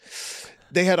were talking,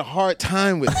 they had a hard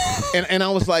time with it. And I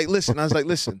was like, listen.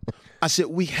 I said,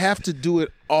 we have to do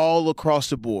it all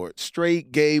across the board,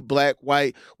 straight, gay, black,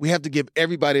 white. We have to give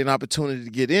everybody an opportunity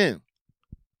to get in.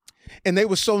 And they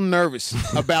were so nervous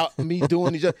about me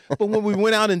doing these. But when we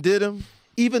went out and did them,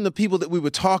 even the people that we were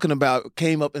talking about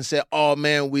came up and said, "Oh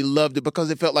man, we loved it,"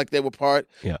 because it felt like they were part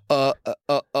of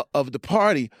the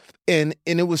party. And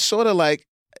it was sort of like,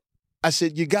 I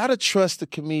said, you got to trust the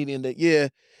comedian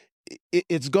that,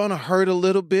 it's going to hurt a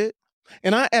little bit.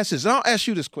 And I asked this, and I'll ask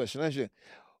you this question.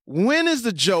 When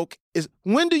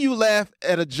do you laugh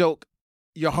at a joke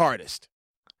your hardest?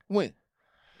 When?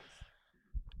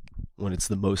 When it's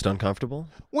the most uncomfortable?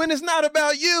 When it's not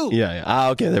about you. Yeah.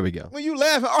 Okay, there we go. When you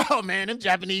laugh, oh man, them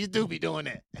Japanese do be doing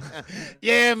that.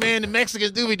 Yeah, man, the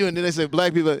Mexicans do be doing that. They say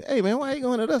black people, hey man, why are you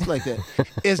going at us like that?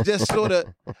 It's just sort of,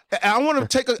 I want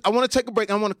to take a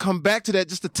break. I want to come back to that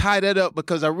just to tie that up,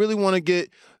 because I really want to get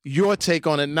your take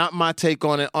on it, not my take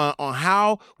on it, on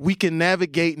how we can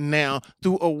navigate now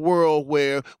through a world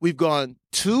where we've gone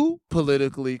too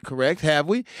politically correct, have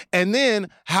we? And then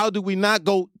how do we not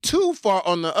go too far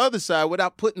on the other side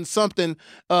without putting something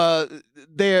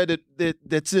there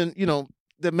that's in,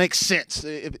 that makes sense,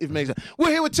 if it makes sense.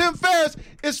 We're here with Tim Ferriss.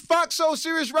 It's Foxx Soul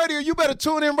Serious Radio. You better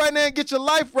tune in right now and get your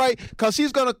life right, because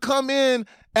he's going to come in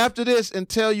after this and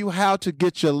tell you how to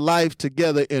get your life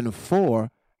together in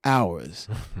 4 hours.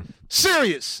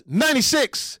 Serious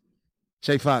 96.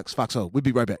 Jay Foxx, Foxx Soul. We'll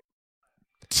be right back.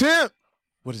 Tim.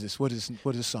 What is this? What is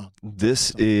this song?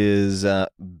 This is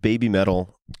Baby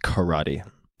Metal Karate.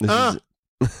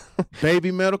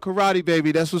 Baby Metal Karate,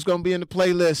 baby. That's what's going to be in the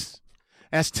playlist.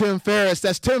 That's Tim Ferriss.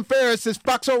 It's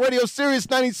Foxx Soul Radio Sirius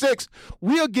 96.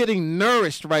 We are getting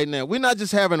nourished right now. We're not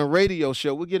just having a radio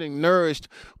show. We're getting nourished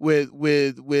with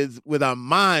our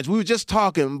minds. We were just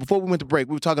talking, before we went to break,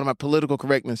 we were talking about political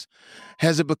correctness.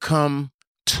 Has it become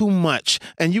too much?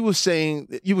 And you were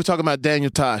talking about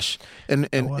Daniel Tosh. And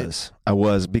I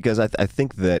was because I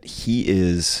think that he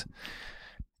is.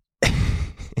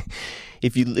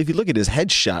 If you look at his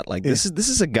headshot, like this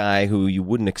is a guy who you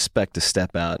wouldn't expect to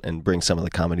step out and bring some of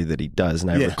the comedy that he does. And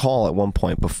I recall at one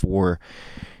point before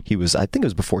he was, I think it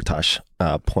was before Tosh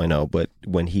 .0, but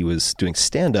when he was doing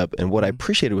stand up, and what I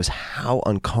appreciated was how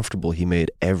uncomfortable he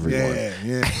made everyone.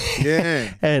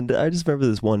 Yeah. And I just remember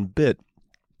this one bit,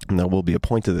 and there will be a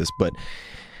point to this, but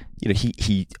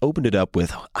he opened it up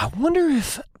with, I wonder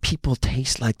if people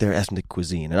taste like their ethnic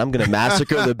cuisine, and I'm gonna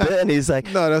massacre the bit. And he's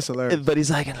like, No, that's hilarious. but he's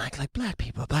like, and like black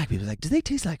people, like, do they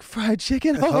taste like fried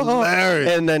chicken?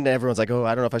 Hilarious. And then everyone's like, oh,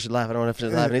 I don't know if I should laugh. I don't know if I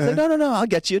should laugh. And he's like, no, I'll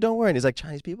get you. Don't worry. And he's like,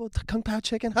 Chinese people, kung pao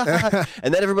chicken.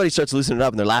 And then everybody starts loosening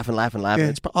up, and they're laughing. Yeah.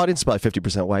 It's audience is probably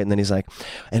 50% white. And then he's like,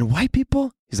 and white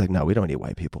people? He's like, no, we don't eat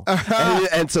white people.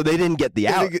 and so they didn't get the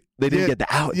out. They didn't get the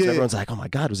out. So everyone's like, oh my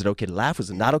God, was it okay to laugh? Was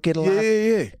it not okay to laugh?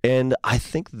 Yeah. And I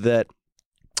think it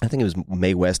was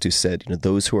Mae West who said,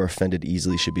 those who are offended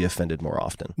easily should be offended more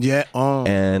often. Yeah.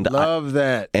 And love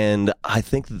that. And I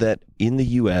think that in the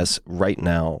U.S. right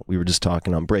now, we were just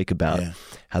talking on break about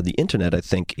how the internet, I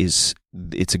think, it's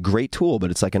a great tool,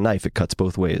 but it's like a knife. It cuts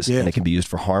both ways. Yeah. And it can be used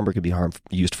for harm or it can be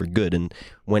used for good. And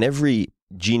when every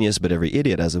genius but every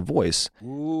idiot has a voice, are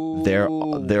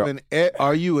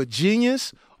you a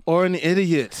genius or an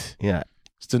idiot? Yeah.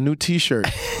 It's the new T-shirt.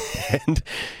 And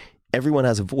everyone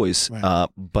has a voice, right.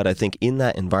 But I think in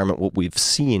that environment, what we've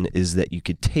seen is that you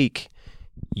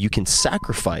can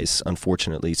sacrifice,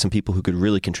 unfortunately, some people who could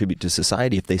really contribute to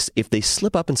society if they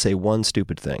slip up and say one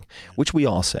stupid thing, which we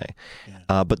all say,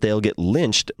 but they'll get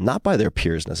lynched, not by their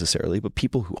peers necessarily, but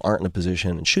people who aren't in a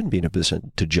position and shouldn't be in a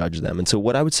position to judge them. And so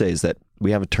what I would say is that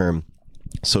we have a term,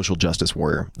 social justice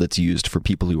warrior, that's used for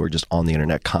people who are just on the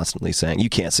internet constantly saying, you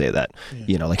can't say that.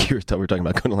 Like we were talking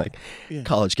about going to like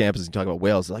college campuses and talking about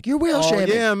whales. They're like, you're whale shaming.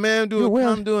 Yeah, man.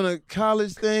 I'm doing a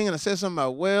college thing and I said something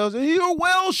about whales. You're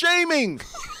whale shaming.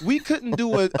 We couldn't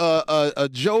do a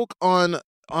joke on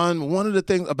one of the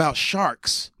things about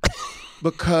sharks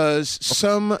because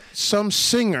some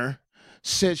singer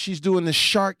said she's doing the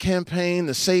shark campaign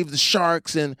to save the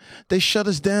sharks, and they shut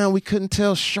us down. We couldn't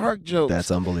tell shark jokes. That's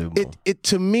unbelievable.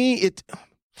 To me.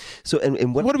 So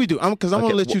and what do we do? Because I'm going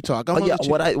to let you talk.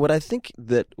 What I think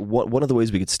that one of the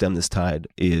ways we could stem this tide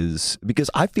is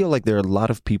because I feel like there are a lot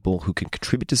of people who can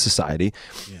contribute to society,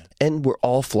 and we're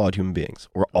all flawed human beings.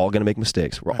 We're all going to make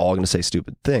mistakes. We're all going to say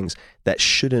stupid things. That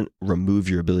shouldn't remove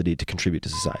your ability to contribute to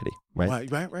society,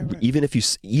 right? Right. Even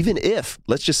if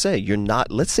let's just say you're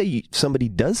not. Let's say somebody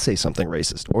does say something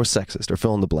racist or sexist or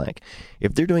fill in the blank.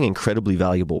 If they're doing incredibly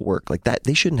valuable work like that,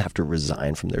 they shouldn't have to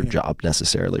resign from their job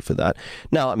necessarily for that.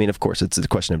 Now, I mean, of course, it's a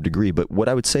question of degree, but what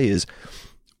I would say is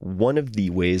one of the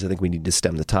ways I think we need to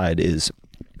stem the tide is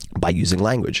by using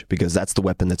language, because that's the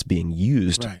weapon that's being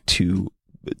used to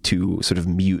sort of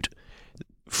mute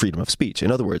freedom of speech.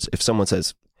 In other words, if someone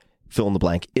says fill in the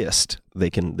blank ist, they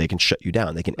can shut you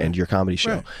down. They can end your comedy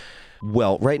show. Right.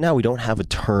 Well, right now we don't have a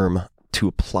term to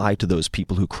apply to those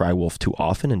people who cry wolf too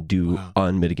often and do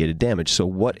unmitigated damage. So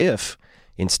what if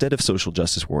instead of social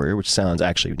justice warrior, which sounds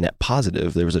actually net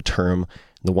positive, there was a term,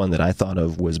 the one that I thought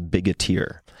of was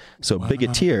bigoteer. So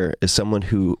bigoteer is someone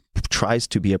who tries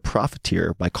to be a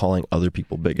profiteer by calling other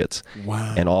people bigots.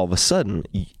 Wow. And all of a sudden,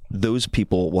 those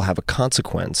people will have a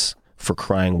consequence for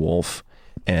crying wolf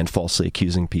and falsely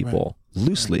accusing people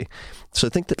loosely. So I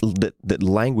think that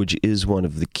language is one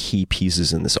of the key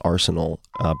pieces in this arsenal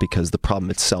because the problem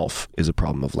itself is a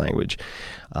problem of language.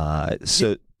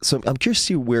 So I'm curious to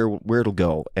see where it'll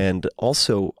go. And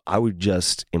also, I would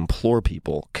just implore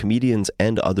people, comedians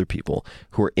and other people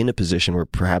who are in a position where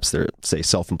perhaps they're, say,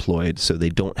 self-employed, so they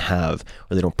don't have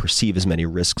or they don't perceive as many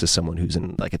risks as someone who's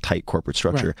in like a tight corporate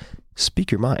structure,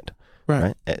 speak your mind.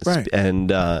 Right.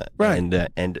 And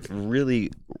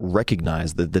really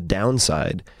recognize that the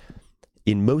downside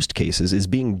in most cases is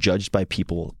being judged by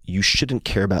people you shouldn't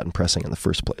care about impressing in the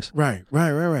first place. Right.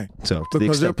 So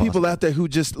because there are people out there who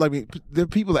just there are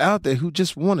people out there who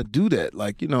just want to do that.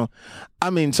 Like, I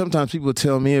mean, sometimes people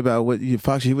tell me about what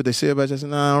Foxx, what they say about you. I said,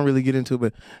 no, I don't really get into it,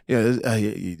 but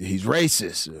he's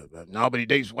racist. Nobody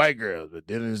dates white girls, but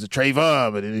then there's the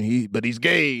Trayvon, but he's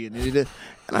gay.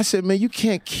 And I said, man, you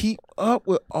can't keep up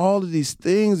with all of these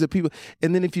things that people,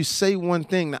 and then if you say one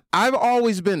thing, now I've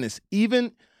always been this,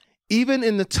 even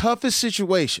in the toughest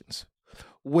situations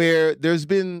where there's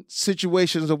been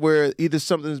situations of where either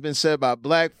something's been said about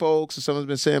black folks or something's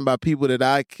been said by people that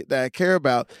I care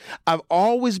about, I've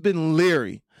always been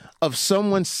leery of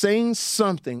someone saying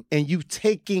something and you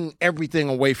taking everything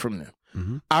away from them.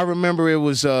 Mm-hmm. I remember it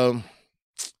was, I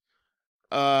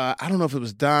don't know if it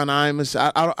was Don Imus.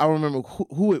 I don't remember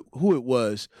who it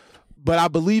was, but I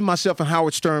believe myself and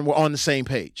Howard Stern were on the same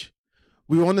page.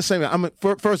 We were on the same.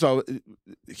 First of all,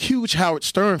 huge Howard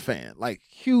Stern fan, like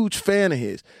huge fan of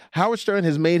his. Howard Stern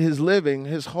has made his living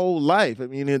his whole life. I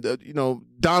mean,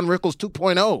 Don Rickles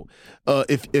 2.0,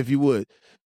 if you would.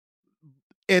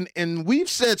 And we've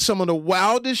said some of the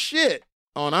wildest shit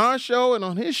on our show and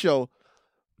on his show,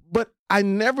 but I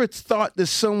never thought that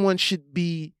someone should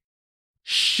be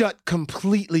shut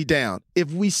completely down.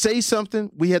 If we say something,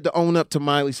 we had to own up to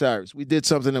Miley Cyrus. We did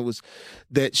something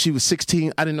that she was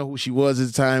 16. I didn't know who she was at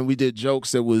the time. We did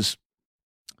jokes that was,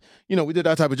 we did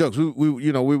that type of jokes. We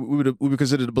were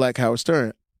considered the Black Howard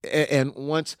Stern. And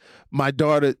once my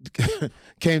daughter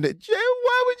came to, Jay,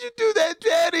 why would you do that,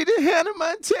 Daddy, to Hannah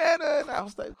Montana? And I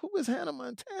was like, who is Hannah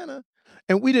Montana?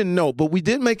 And we didn't know, but we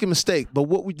did make a mistake. But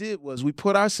what we did was we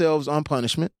put ourselves on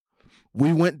punishment.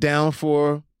 We went down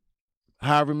for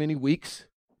however many weeks,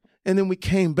 and then we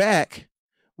came back.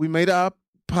 We made our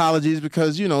apologies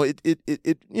because we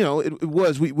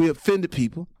offended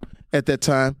people at that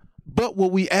time. But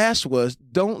what we asked was,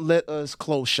 don't let us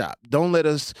close shop. Don't let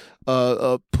us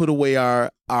put away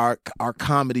our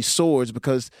comedy swords,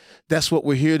 because that's what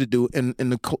we're here to do. And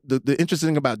the interesting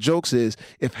thing about jokes is,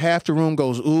 if half the room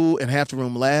goes ooh and half the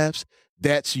room laughs,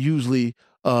 that's usually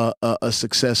a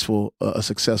successful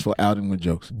outing with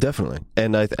jokes. Definitely.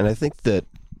 And I think that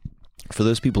for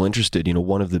those people interested,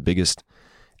 one of the biggest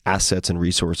assets and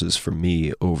resources for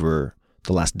me over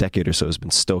the last decade or so has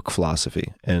been Stoic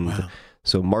philosophy. And wow.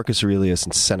 So Marcus Aurelius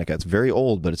and Seneca, it's very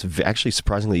old, but it's actually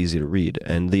surprisingly easy to read.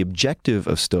 And the objective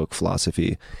of Stoic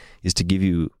philosophy is to give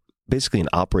you basically an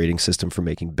operating system for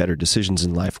making better decisions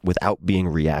in life without being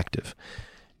reactive.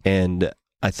 And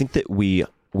I think that we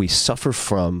suffer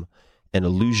from an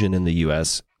illusion in the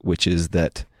U.S., which is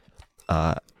that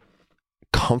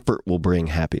comfort will bring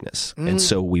happiness. And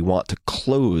so we want to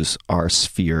close our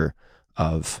sphere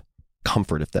of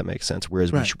comfort, if that makes sense.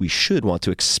 Whereas we should want to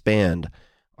expand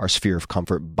our sphere of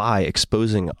comfort by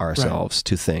exposing ourselves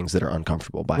to things that are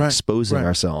uncomfortable, by exposing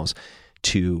ourselves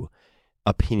to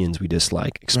opinions we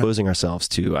dislike, exposing ourselves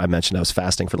to, I mentioned I was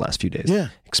fasting for the last few days,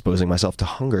 exposing myself to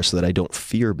hunger so that I don't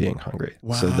fear being hungry.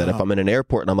 Wow. So that if I'm in an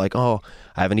airport and I'm like, oh,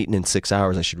 I haven't eaten in 6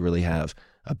 hours, I should really have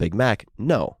a Big Mac.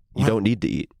 No, you don't need to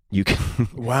eat. You can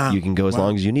you can go as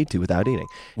long as you need to without eating.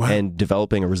 And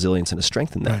developing a resilience and a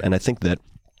strength in that. And I think that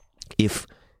if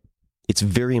it's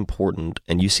very important,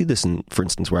 and you see this in, for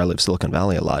instance, where I live, Silicon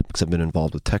Valley, a lot, because I've been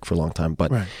involved with tech for a long time,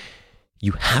 but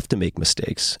you have to make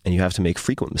mistakes, and you have to make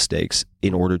frequent mistakes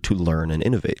in order to learn and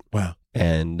innovate. Wow.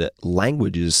 And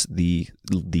language is the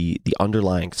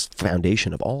underlying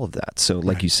foundation of all of that. So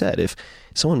like you said, if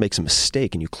someone makes a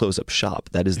mistake and you close up shop,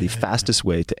 that is the fastest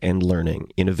way to end learning,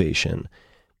 innovation,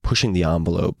 pushing the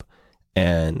envelope,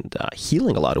 and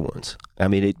healing a lot of wounds. I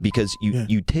mean, because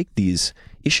you take these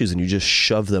issues and you just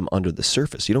shove them under the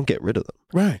surface. You don't get rid of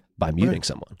them by muting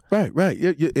someone. Right.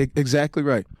 You're exactly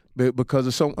right.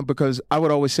 Because I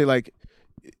would always say, like,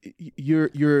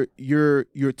 you're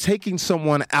taking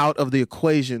someone out of the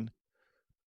equation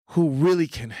who really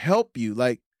can help you.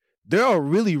 Like, there are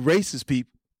really racist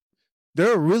people.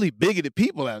 There are really bigoted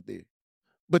people out there.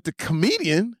 But the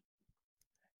comedian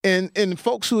and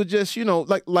folks who are just,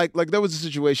 like there was a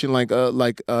situation like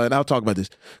and I'll talk about this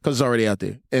because it's already out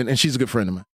there, and she's a good friend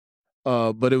of mine.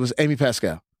 But it was Amy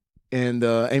Pascal, and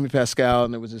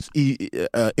there was this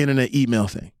internet email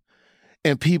thing,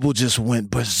 and people just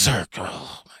went berserk.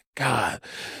 Oh my God,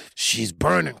 she's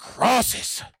burning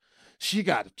crosses. She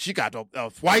got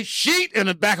a white sheet in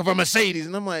the back of her Mercedes,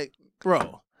 and I'm like,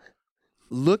 bro,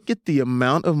 look at the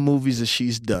amount of movies that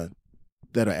she's done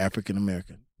that are African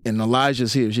American. And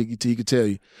Elijah's here. He could tell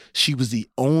you she was the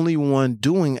only one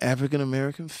doing African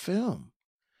American film.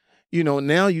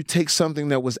 Now you take something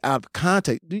that was out of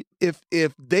context.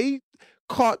 If they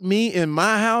caught me in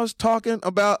my house talking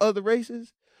about other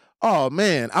races, oh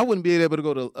man, I wouldn't be able to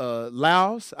go to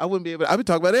Laos. I wouldn't be able. I'd be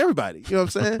talking about everybody. You know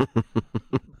what I'm saying?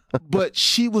 But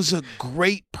she was a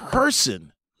great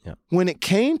person when it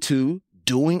came to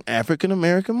doing African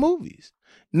American movies.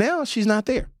 Now she's not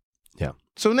there. Yeah.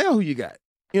 So now who you got?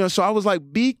 So I was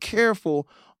like, be careful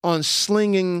on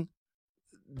slinging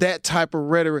that type of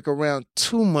rhetoric around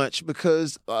too much,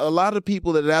 because a lot of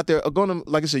people that are out there are going to,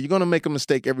 like I said, you're going to make a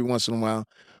mistake every once in a while.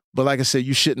 But like I said,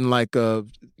 you shouldn't throw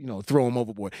them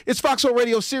overboard. It's Foxx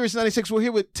Radio Sirius 96. We're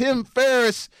here with Tim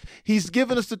Ferriss. He's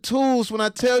giving us the tools when I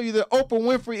tell you that Oprah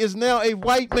Winfrey is now a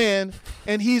white man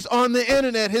and he's on the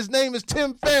internet. His name is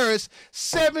Tim Ferriss.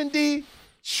 70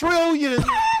 trillion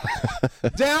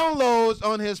downloads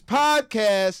on his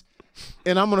podcast,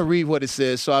 and I'm gonna read what it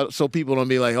says so people don't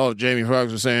be like, oh, Jamie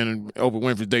Foxx was saying Oprah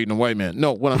Winfrey's dating a white man.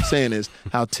 No, what I'm saying is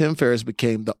how Tim Ferriss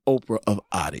became the Oprah of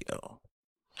audio.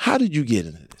 How did you get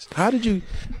into this?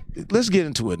 Let's get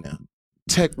into it now.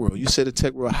 tech world. You said the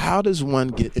tech world. How does one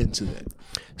get into that?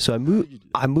 So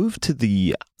I moved to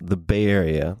the Bay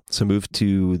Area. So I moved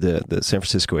to the San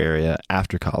Francisco area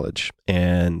after college,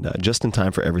 and just in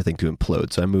time for everything to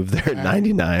implode. So I moved there in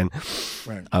 '99.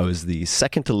 Right. I was the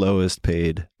second to lowest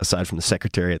paid, aside from the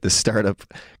secretary at this startup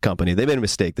company. They made a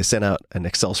mistake. They sent out an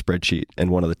Excel spreadsheet, and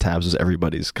one of the tabs was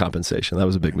everybody's compensation. That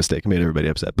was a big mistake. It made everybody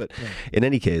upset. But in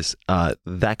any case,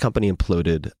 that company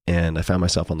imploded, and I found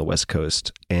myself on the West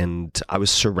Coast, and I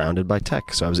was surrounded by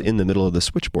tech. So I was in the middle of the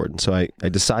switchboard, and so I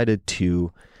decided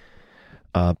to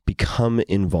become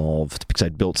involved, because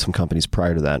I'd built some companies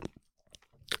prior to that,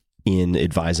 in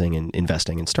advising and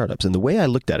investing in startups. And the way I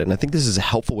looked at it, and I think this is a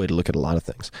helpful way to look at a lot of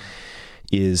things,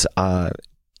 is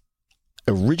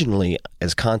originally,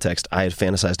 as context, I had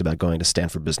fantasized about going to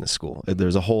Stanford Business School.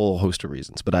 There's a whole host of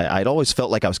reasons, but I'd always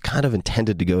felt like I was kind of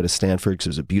intended to go to Stanford because it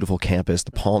was a beautiful campus,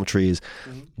 the palm trees.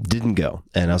 Didn't go.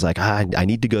 And I was like, I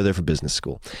need to go there for business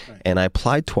school. Right. And I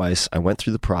applied twice. I went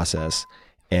through the process,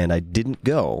 and I didn't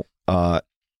go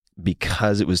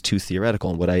because it was too theoretical.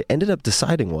 And what I ended up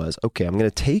deciding was, okay, I'm going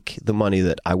to take the money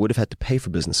that I would have had to pay for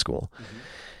business school,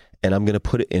 and I'm going to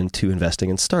put it into investing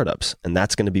in startups. And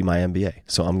that's going to be my MBA.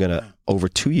 So I'm going to, over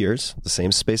 2 years, the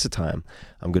same space of time,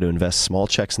 I'm going to invest small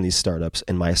checks in these startups.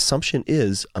 And my assumption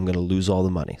is I'm going to lose all the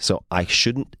money. So I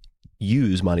shouldn't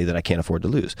use money that I can't afford to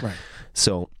lose. Right.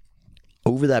 So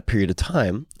over that period of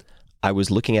time, I was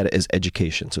looking at it as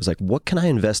education. So it's like, what can I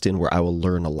invest in where I will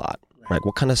learn a lot? Right?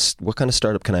 What kind of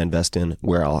startup can I invest in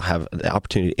where I'll have the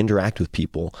opportunity to interact with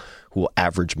people who will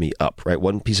average me up? Right.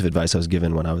 One piece of advice I was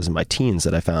given when I was in my teens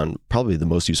that I found probably the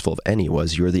most useful of any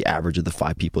was, you're the average of the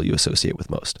 5 people you associate with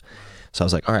most. So I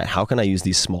was like, all right, how can I use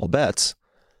these small bets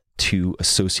to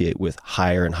associate with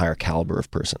higher and higher caliber of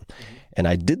person? And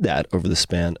I did that over the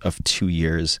span of 2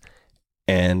 years,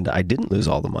 and I didn't lose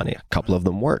all the money. A couple of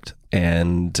them worked.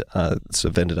 And so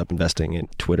I've ended up investing in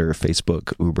Twitter,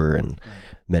 Facebook, Uber, and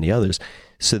many others.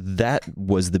 So that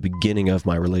was the beginning of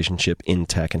my relationship in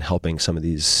tech and helping some of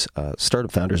these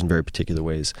startup founders in very particular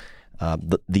ways.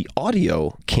 The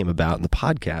audio came about in the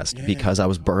podcast because I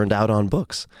was burned out on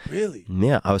books. Really?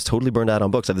 Yeah, I was totally burned out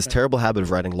on books. I have this terrible habit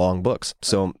of writing long books.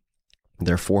 So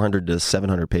they're 400 to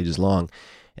 700 pages long.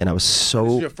 And I was so...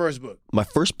 This is your first book? My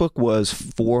first book was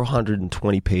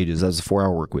 420 pages. That was a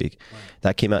 4-hour work week. Wow.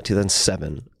 That came out in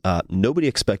 2007. Nobody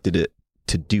expected it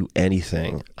to do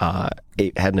anything.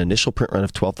 It had an initial print run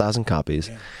of 12,000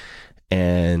 copies.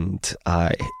 And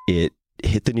it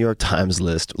hit the New York Times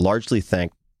list, largely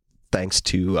thanks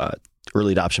to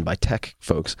early adoption by tech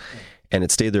folks. And it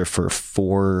stayed there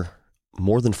for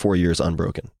more than 4 years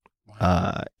unbroken.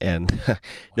 And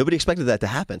nobody expected that to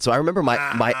happen. So I remember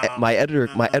my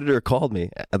editor called me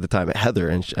at the time, Heather,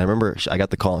 and I remember I got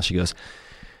the call, and she goes,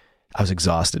 I was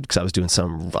exhausted because I was doing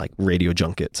some like radio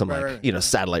junket, some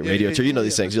satellite radio tour.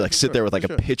 These things. You sit there with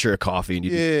a pitcher of coffee and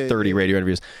you do 30 radio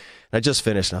interviews. And I just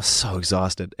finished and I was so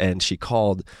exhausted. And she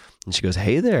called and she goes,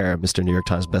 "Hey there, Mr. New York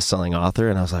Times bestselling author."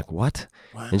 And I was like, "What?"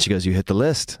 And she goes, "You hit the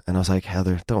list." And I was like,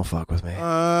 "Heather, don't fuck with me.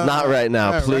 Not right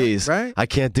now, please. Right? I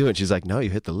can't do it." She's like, "No, you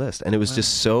hit the list." And it was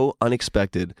just so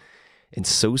unexpected and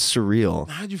so surreal.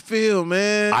 How'd you feel,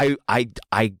 man?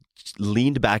 I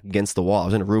leaned back against the wall. I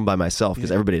was in a room by myself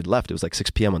because everybody had left. It was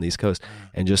 6 p.m. on the East Coast,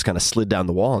 and just kind of slid down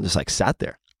the wall and just sat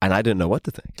there. And I didn't know what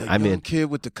to think. The young kid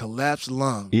with the collapsed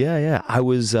lung. Yeah. I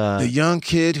was the young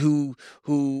kid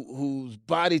whose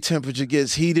body temperature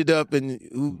gets heated up and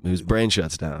whose brain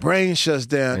shuts down.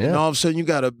 And all of a sudden you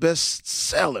got a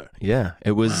bestseller. Yeah,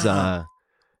 it was.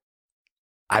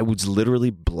 I was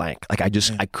literally blank.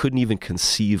 I couldn't even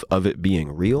conceive of it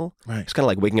being real. Right. It's kind of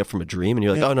like waking up from a dream, and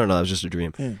you're like, "Oh no, that was just a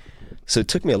dream." Yeah. So it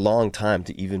took me a long time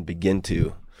to even begin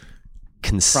to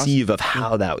conceive of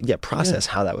how that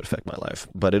how that would affect my life.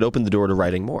 But it opened the door to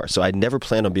writing more. So I'd never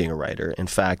planned on being a writer. In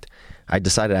fact, I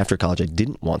decided after college I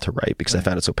didn't want to write because I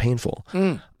found it so painful.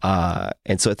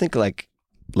 And so I think like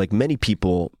many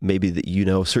people, maybe that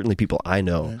certainly people I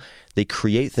know, they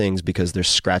create things because they're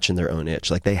scratching their own itch.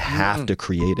 Like they have to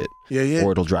create it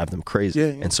or it'll drive them crazy.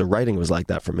 And so writing was like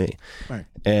that for me. Right.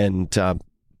 And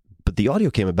but the audio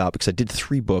came about because I did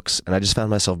 3 books and I just found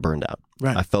myself burned out.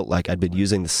 Right. I felt like I'd been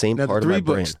using the same part of my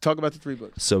brain. Talk about the 3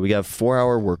 books. So we have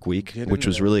 4-Hour Work Week, which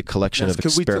was really a collection of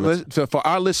experiments. So for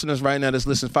our listeners right now that's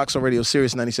listening, Foxx on Radio,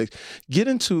 Sirius 96, get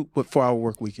into what 4-Hour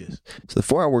Work Week is. So the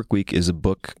 4-Hour Work Week is a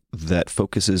book that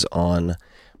focuses on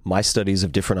my studies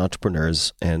of different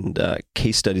entrepreneurs and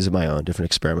case studies of my own, different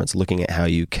experiments, looking at how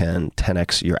you can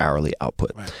 10x your hourly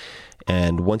output. Right.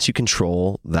 And once you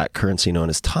control that currency known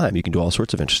as time, you can do all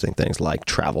sorts of interesting things like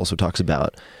travel. So it talks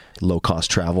about low-cost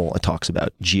travel. It talks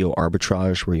about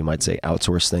geo-arbitrage, where you might say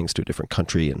outsource things to a different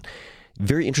country and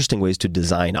very interesting ways to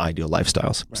design ideal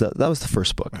lifestyles. Right. So that was the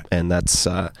first book. Right. And that's,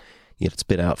 it's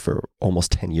been out for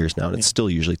almost 10 years now, and it's still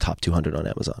usually top 200 on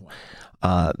Amazon.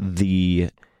 The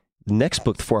next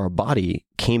book, The 4 Hour Body,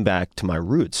 came back to my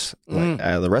roots,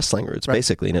 the wrestling roots,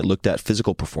 basically, and it looked at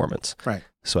physical performance. Right.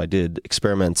 So I did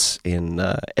experiments in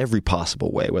every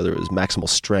possible way, whether it was maximal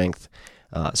strength,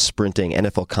 sprinting,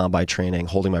 NFL combine training,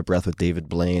 holding my breath with David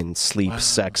Blaine, sleep,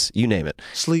 sex, you name it.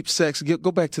 Sleep, sex.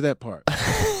 Go back to that part.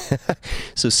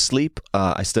 So sleep,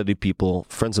 I studied people,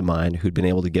 friends of mine, who'd been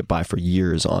able to get by for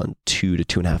years on 2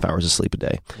 to 2.5 hours of sleep a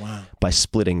day by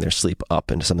splitting their sleep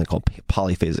up into something called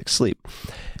polyphasic sleep,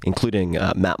 including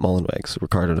Matt Mullenweg.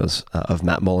 Ricardo knows of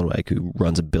Matt Mullenweg, who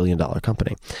runs a $1 billion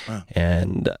company. Wow.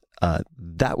 And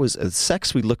that was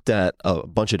sex. We looked at a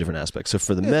bunch of different aspects. So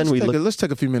for the men, let's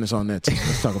take a few minutes on that.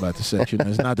 Let's talk about the sex.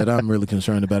 It's not that I'm really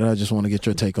concerned about it. I just want to get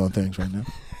your take on things right now.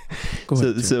 Go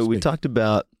ahead. So we talked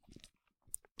about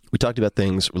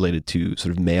things related to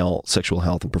sort of male sexual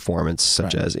health and performance,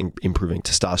 such as improving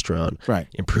testosterone,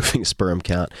 improving sperm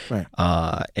count,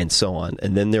 and so on.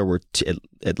 And then there were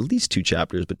at least 2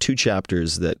 chapters, but 2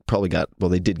 chapters that probably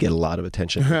they did get a lot of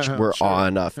attention, which were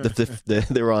on,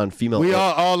 they were on female.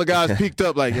 All the guys peaked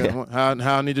up like, how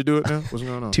I need to do it now? What's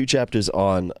going on? 2 chapters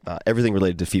on everything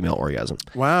related to female orgasm.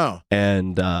 Wow.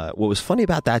 And what was funny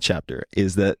about that chapter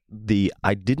is that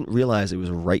I didn't realize it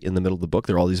was right in the middle of the book.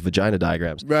 There are all these vagina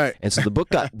diagrams. Right. And so the book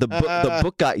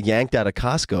got yanked out of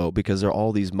Costco because there are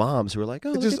all these moms who are like,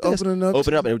 oh, just open up,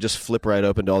 and it would just flip right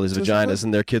open to all these vaginas,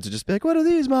 and their kids would just be like, what are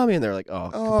these, mommy? And they're like,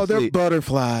 they're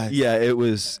butterflies. Yeah, it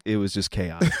was just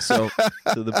chaos. So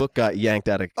the book got yanked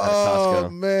out of Costco. Oh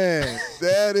man,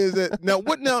 that is it.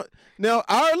 Now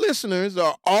our listeners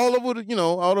are all over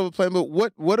the planet.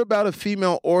 But what about a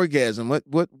female orgasm?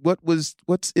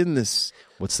 What's in this?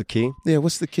 What's the key? Yeah,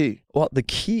 what's the key? Well, the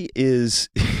key is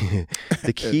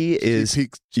the key is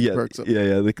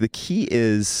the key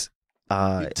is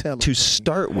to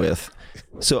start with.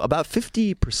 So about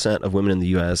 50% of women in the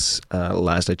U.S.,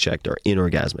 last I checked, are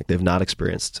inorgasmic. They've not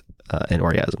experienced an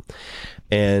orgasm.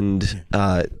 And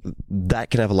that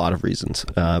can have a lot of reasons,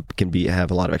 have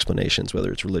a lot of explanations,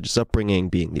 whether it's religious upbringing,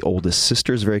 being the oldest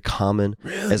sister is very common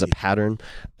as a pattern,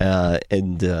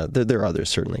 and there are others,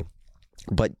 certainly.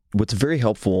 But what's very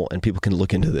helpful, and people can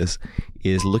look into this,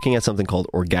 is looking at something called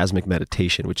orgasmic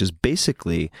meditation, which is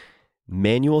basically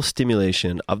manual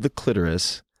stimulation of the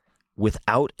clitoris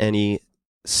without any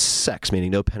sex, meaning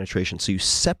no penetration. So you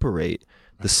separate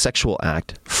the sexual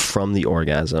act from the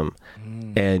orgasm,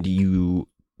 and you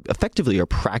effectively are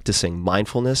practicing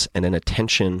mindfulness and an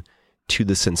attention to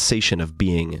the sensation of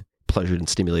being pleasured and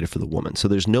stimulated for the woman. So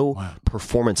there's no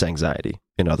performance anxiety,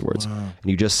 in other words. And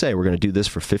you just say, we're going to do this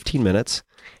for 15 minutes,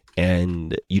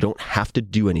 and you don't have to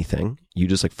do anything. You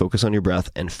just focus on your breath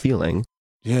and feeling.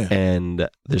 Yeah. And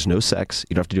there's no sex.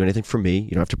 You don't have to do anything for me. You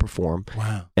don't have to perform.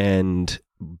 Wow. And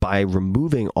by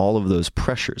removing all of those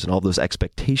pressures and all of those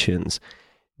expectations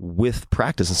with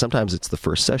practice, and sometimes it's the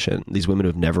first session, these women who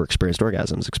have never experienced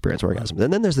orgasms experience orgasms.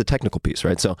 And then there's the technical piece,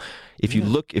 right? So if we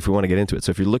want to get into it, so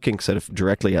if you're looking sort of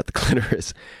directly at the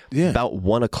clitoris, about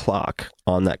 1 o'clock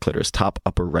on that clitoris, top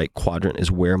upper right quadrant, is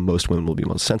where most women will be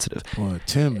most sensitive.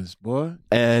 Tim is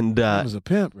a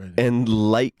pimp, right? And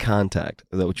light contact,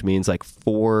 which means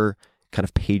 4 kind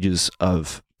of pages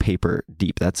of paper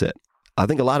deep. That's it. I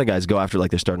think a lot of guys go after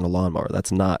they're starting a lawnmower.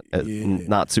 That's not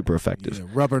super effective. Yeah,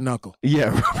 rubber knuckle. Yeah,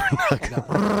 rubber knuckle.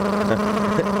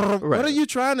 Right. What are you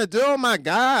trying to do, my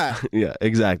guy? Yeah,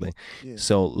 exactly. Yeah.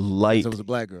 So light. So it was a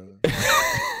black girl.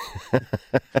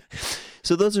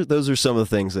 So those are some of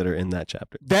the things that are in that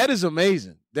chapter. That is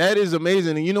amazing.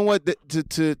 And you know what?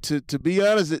 To be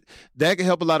honest, that can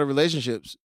help a lot of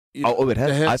relationships. It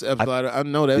has. I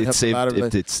know that helps a lot of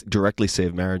relationships. It's directly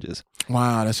saved marriages.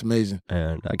 Wow, that's amazing.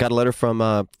 And I got a letter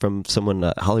from someone,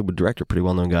 a Hollywood director, pretty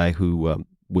well-known guy, who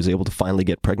was able to finally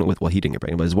get pregnant with, he didn't get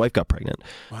pregnant, but his wife got pregnant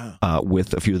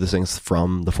with a few of the things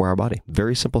from the 4 Hour Body.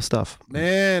 Very simple stuff.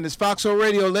 Man, it's Foxx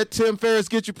Radio. Let Tim Ferriss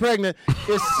get you pregnant.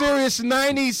 It's Sirius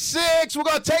 96. We're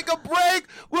going to take a break.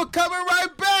 We're coming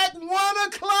right back. 1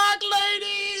 o'clock,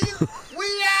 ladies. We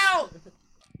out.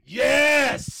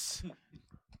 Yes.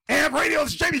 Amp Radio,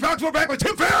 this is Jamie Foxx. We're back with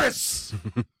Tim Ferriss.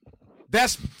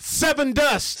 That's 7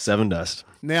 Dust. 7 Dust.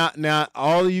 Now,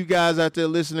 all of you guys out there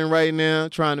listening right now,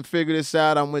 trying to figure this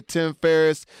out, I'm with Tim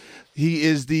Ferriss. He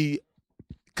is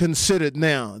considered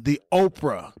now the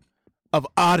Oprah of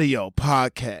audio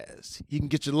podcasts. You can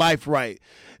get your life right.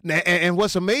 Now, and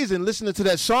what's amazing, listening to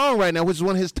that song right now, which is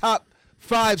one of his top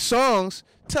 5 songs,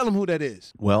 Tell them who that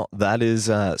is. Well, that is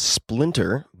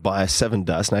Splinter by Seven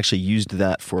Dust, and I actually used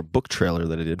that for a book trailer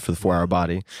that I did for the 4 Hour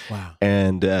Body. Wow.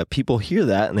 And people hear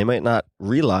that, and they might not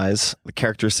realize the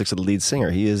characteristics of the lead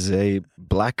singer. He is a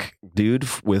black dude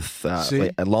with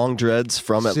long dreads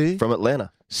from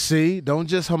Atlanta. See, don't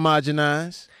just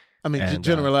homogenize. I mean,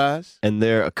 generalize. And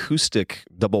their acoustic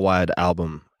double-wide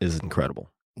album is incredible.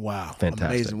 Wow. Fantastic.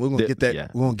 Amazing. We're going to get that. Yeah.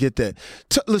 We're going to get that.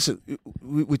 Listen,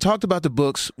 we talked about the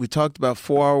books. We talked about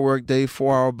 4 Hour Workday,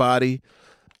 4 Hour Body.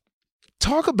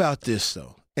 Talk about this,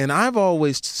 though. And I've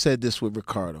always said this with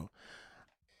Ricardo.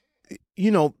 You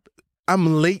know,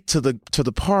 I'm late to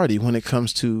the party when it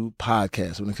comes to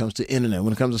podcasts, when it comes to internet,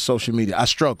 when it comes to social media. I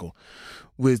struggle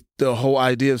with the whole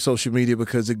idea of social media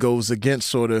because it goes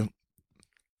against a little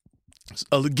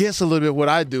bit what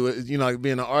I do. You know, like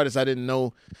being an artist, I didn't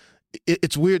know.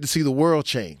 It's weird to see the world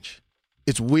change.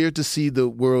 It's weird to see the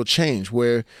world change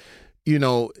where, you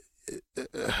know,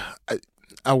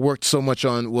 I worked so much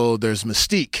on, well, there's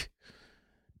Mystique.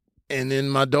 And then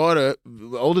my daughter,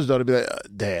 oldest daughter, be like,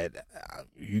 Dad,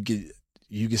 you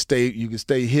can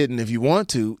stay hidden if you want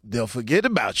to. They'll forget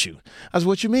about you. I said,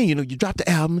 what you mean? You know, you drop the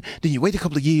album, then you wait a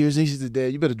couple of years, and she said,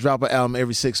 Dad, you better drop an album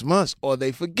every 6 months or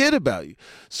they forget about you.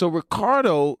 So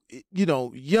Ricardo, you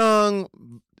know, young,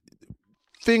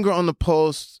 finger on the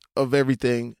pulse of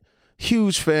everything,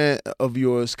 huge fan of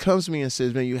yours, comes to me and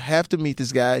says, man, you have to meet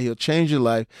this guy. He'll change your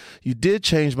life. You did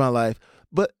change my life.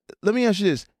 But let me ask you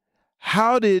this.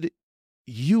 How did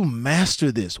you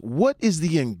master this? What is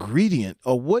the ingredient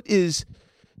or is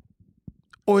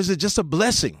it just a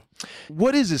blessing?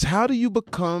 What is this? How do you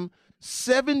become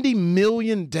 70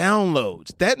 million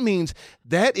downloads? That means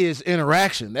that is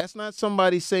interaction. That's not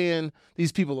somebody saying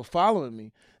these people are following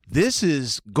me. This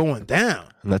is going down.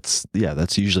 And that's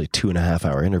usually 2.5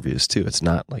 hour interviews too. It's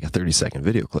not like a 30-second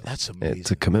video clip. That's amazing.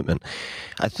 It's a commitment.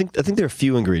 I think there are a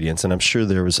few ingredients, and I'm sure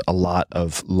there was a lot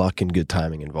of luck and good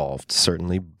timing involved,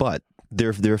 certainly. But there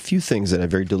are a few things that I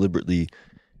very deliberately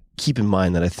keep in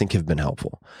mind that I think have been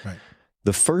helpful. Right.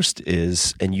 The first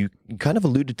is, and you kind of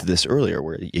alluded to this earlier,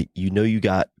 where you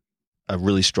got a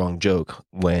really strong joke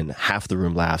when half the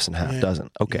room laughs and half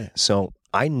doesn't. Okay, so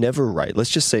I never write. Let's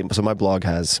just say, so my blog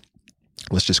has,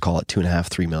 let's just call it 2.5,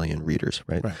 3 million readers,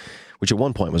 right? Which at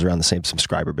one point was around the same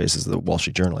subscriber base as the Wall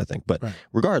Street Journal, I think. But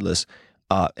regardless,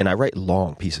 and I write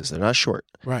long pieces. They're not short.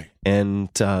 Right. And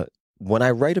when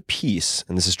I write a piece,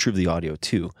 and this is true of the audio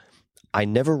too, I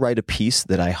never write a piece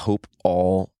that I hope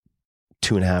all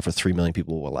 2.5 or 3 million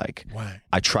people will like. Why?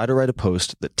 I try to write a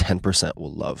post that 10%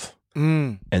 will love.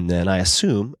 And then I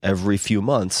assume every few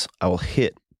months I will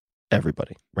hit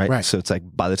everybody, right? So it's like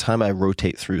by the time I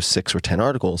rotate through 6 or 10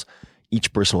 articles,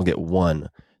 each person will get one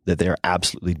that they are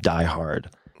absolutely diehard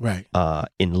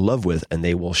in love with, and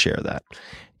they will share that.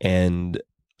 And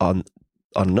on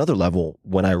another level,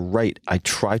 when I write, I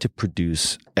try to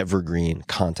produce evergreen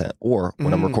content, or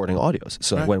when I'm recording audios.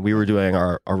 So when we were doing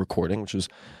our recording, which was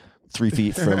 3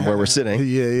 feet from where we're sitting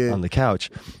on the couch,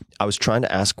 I was trying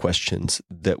to ask questions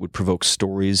that would provoke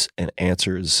stories and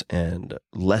answers and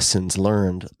lessons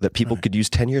learned that people could use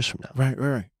 10 years from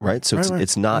now. Right. So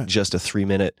it's not just a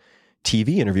 3-minute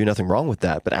TV interview, nothing wrong with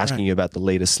that, but asking you about the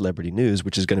latest celebrity news,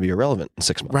 which is going to be irrelevant in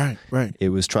 6 months. Right. It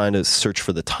was trying to search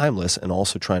for the timeless and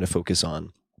also trying to focus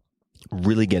on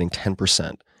really getting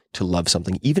 10% to love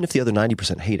something, even if the other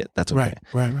 90% hate it. That's okay.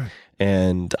 Right.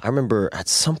 And I remember at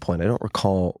some point, I don't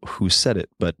recall who said it,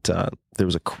 but there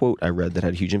was a quote I read that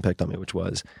had a huge impact on me, which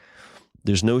was,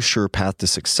 there's no sure path to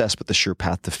success, but the sure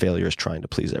path to failure is trying to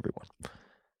please everyone.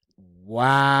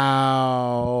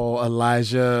 Wow.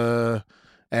 Elijah,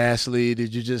 Ashley,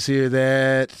 did you just hear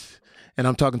that? And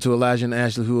I'm talking to Elijah and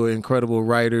Ashley, who are incredible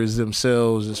writers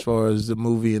themselves as far as the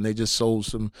movie, and they just sold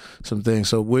some things.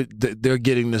 So they're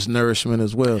getting this nourishment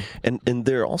as well. And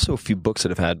there are also a few books that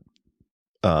have had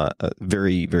a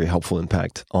very, very helpful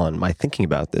impact on my thinking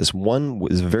about this. One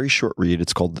was a very short read.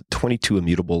 It's called The 22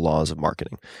 Immutable Laws of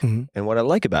Marketing. And what I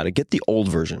like about it, get the old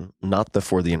version, not the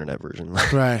for the internet version.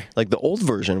 Right. Like the old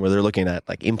version where they're looking at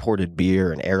like imported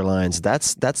beer and airlines.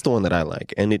 That's the one that I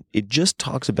like. And it just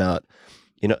talks about,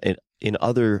 in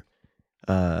other,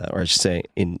 or I should say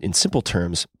in simple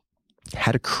terms,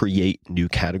 how to create new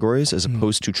categories as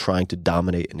opposed to trying to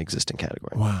dominate an existing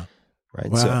category. Wow.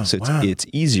 Right. So it's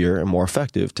easier and more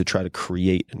effective to try to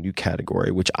create a new category,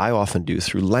 which I often do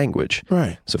through language.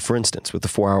 Right. So for instance, with the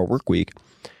 4 Hour Work Week,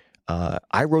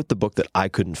 I wrote the book that I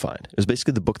couldn't find. It was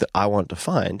basically the book that I wanted to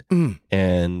find.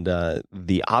 And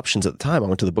the options at the time, I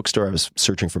went to the bookstore, I was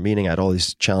searching for meaning. I had all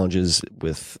these challenges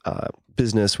with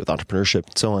business, with entrepreneurship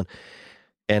and so on.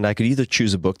 And I could either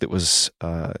choose a book that was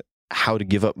how to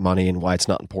give up money and why it's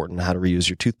not important, how to reuse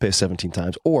your toothpaste 17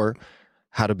 times, or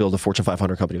how to build a Fortune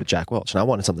 500 company with Jack Welch. And I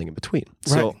wanted something in between.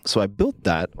 Right. So I built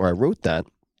that, or I wrote that,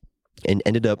 and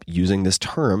ended up using this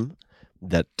term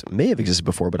that may have existed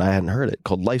before, but I hadn't heard it,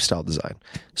 called lifestyle design.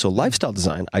 So lifestyle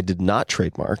design, I did not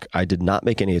trademark. I did not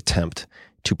make any attempt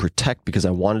to protect because I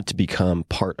wanted to become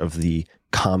part of the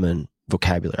common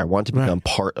vocabulary. I wanted to become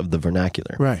part of the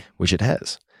vernacular, which it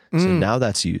has. So now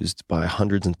that's used by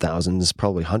hundreds and thousands,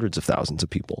 probably hundreds of thousands of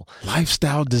people.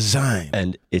 Lifestyle design.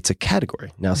 And it's a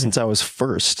category. Now, since I was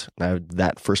first, I have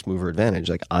that first mover advantage.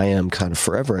 Like, I am kind of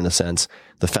forever, in a sense,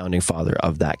 the founding father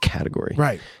of that category.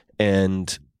 Right.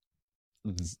 And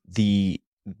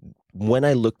when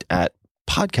I looked at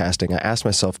podcasting, I asked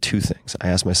myself two things. I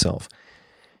asked myself,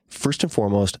 first and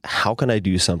foremost, how can I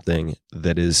do something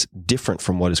that is different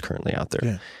from what is currently out there?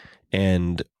 Yeah.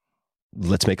 And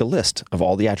let's make a list of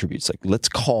all the attributes. Like, let's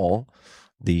call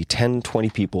the 10, 20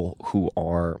 people who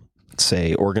are,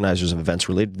 say, organizers of events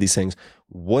related to these things.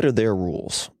 What are their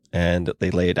rules? And they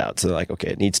lay it out. So they're like, okay,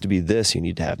 it needs to be this. You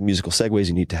need to have musical segues.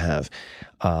 You need to have,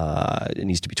 it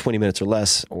needs to be 20 minutes or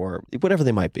less, or whatever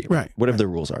they might be. Right. Whatever their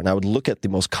rules are. And I would look at the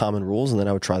most common rules, and then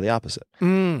I would try the opposite.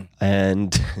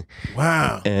 And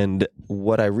wow. And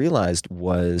what I realized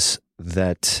was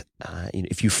that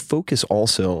if you focus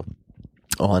also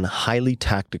on highly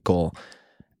tactical,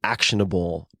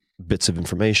 actionable bits of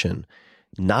information,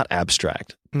 not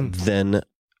abstract, then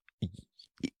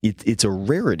it's a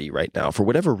rarity right now. For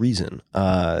whatever reason,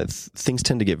 things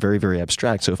tend to get very, very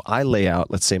abstract. So if I lay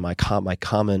out, let's say, my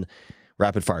common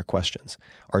rapid fire questions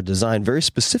are designed very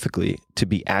specifically to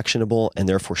be actionable and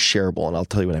therefore shareable. And I'll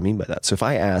tell you what I mean by that. So if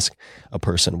I ask a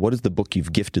person, what is the book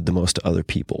you've gifted the most to other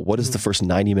people? What does the first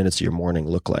 90 minutes of your morning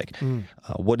look like?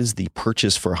 What is the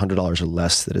purchase for $100 or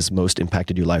less that has most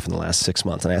impacted your life in the last 6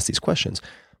 months? And I ask these questions.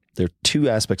 There are two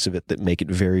aspects of it that make it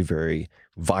very, very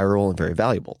viral and very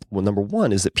valuable. Well, number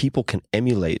one is that people can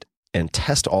emulate and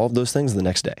test all of those things the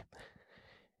next day.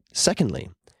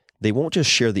 Secondly, they won't just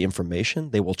share the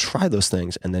information, they will try those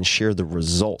things and then share the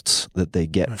results that they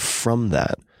get from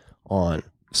that on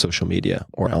social media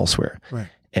or elsewhere. Right.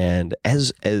 And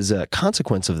as a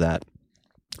consequence of that,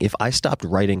 if I stopped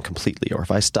writing completely, or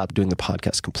if I stopped doing the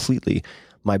podcast completely,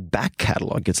 my back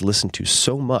catalog gets listened to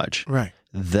so much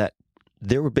that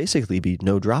there would basically be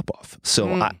no drop off.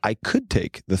 So I could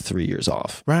take the 3 years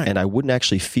off, and I wouldn't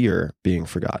actually fear being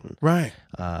forgotten. Right.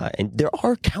 And there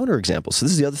are counterexamples. So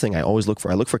this is the other thing I always look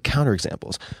for. I look for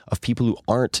counterexamples of people who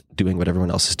aren't doing what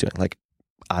everyone else is doing. Like,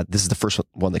 this is the first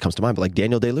one that comes to mind, but like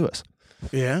Daniel Day-Lewis.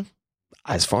 Yeah.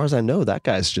 As far as I know, that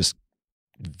guy's just,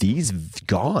 he's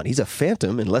gone. He's a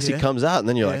phantom unless he comes out, and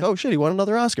then you're like, oh shit, he won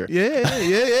another Oscar.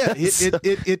 Yeah.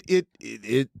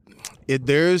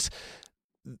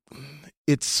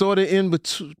 It's sort of in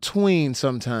between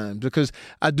sometimes, because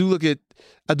I do look at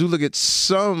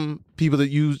some people that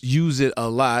use it a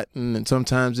lot, and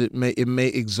sometimes it may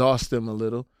exhaust them a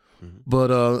little.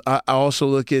 But I also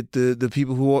look at the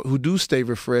people who do stay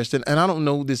refreshed, and I don't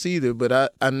know this either,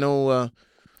 but I know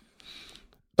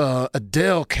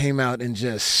Adele came out and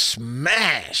just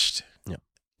smashed,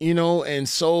 and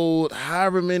sold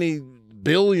however many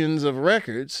billions of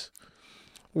records,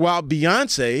 while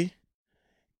Beyonce,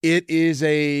 it is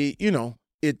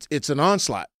it's an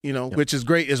onslaught, which is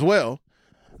great as well.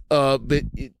 But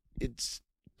it's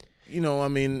I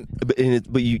mean,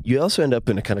 but you also end up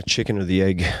in a kind of chicken or the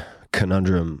egg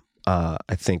conundrum, I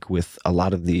think, with a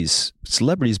lot of these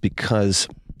celebrities, because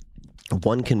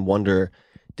one can wonder,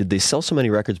 did they sell so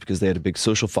many records because they had a big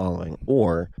social following,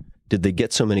 or did they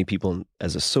get so many people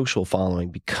as a social following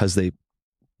because they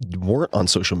weren't on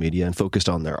social media and focused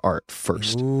on their art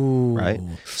first? Right?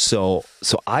 So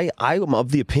I am of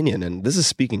the opinion, and this is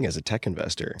speaking as a tech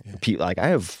investor, like I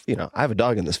have a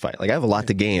dog in this fight. Like, I have a lot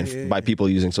to gain by people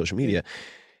using social media.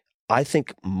 I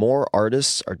think more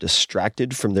artists are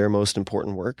distracted from their most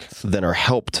important work than are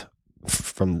helped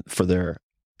for their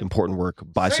important work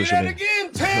by social media. Say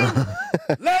that again,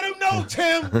 Tim. Let him know,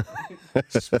 Tim.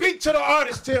 Speak to the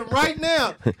artist, Tim, right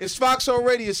now. It's Foxx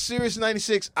Radio. It's Sirius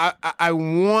 96. I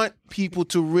want people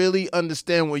to really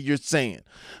understand what you're saying,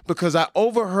 because I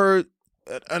overheard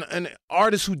an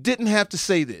artist who didn't have to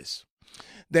say this,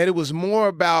 that it was more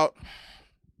about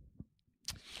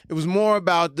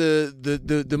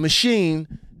the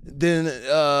machine than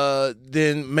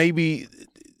maybe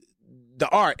the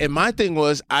art. And my thing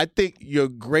was, I think you're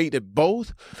great at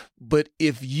both, but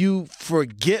if you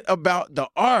forget about the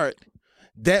art,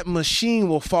 that machine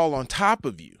will fall on top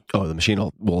of you. Oh, the machine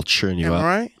will churn you up.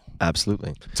 Right?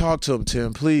 Absolutely. Talk to them,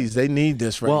 Tim, please. They need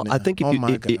this right now. Well, I think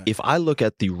if I look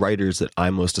at the writers that I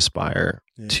most aspire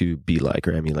to be like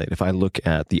or emulate, if I look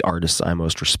at the artists I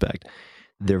most respect,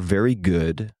 they're very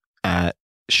good at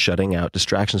shutting out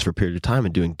distractions for a period of time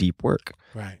and doing deep work.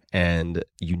 Right. And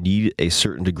you need a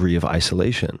certain degree of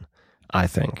isolation, I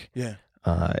think,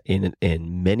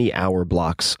 in many hour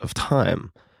blocks of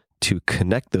time to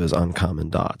connect those uncommon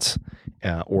dots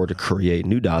or to create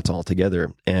new dots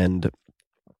altogether. And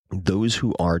those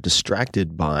who are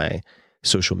distracted by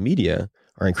social media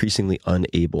are increasingly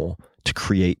unable to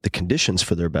create the conditions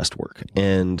for their best work.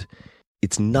 And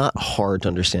it's not hard to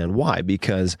understand why,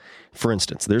 because, for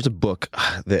instance, there's a book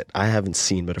that I haven't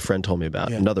seen, but a friend told me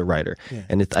about, another writer,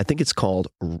 and I think it's called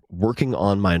 "Working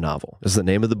on My Novel." Is the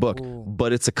name of the book,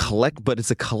 but it's a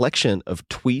collection of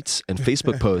tweets and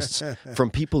Facebook posts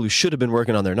from people who should have been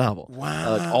working on their novel.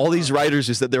 Wow! Like all these writers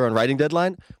who said they're on writing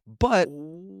deadline, but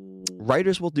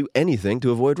writers will do anything to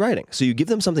avoid writing. So you give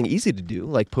them something easy to do,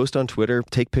 like post on Twitter,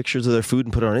 take pictures of their food,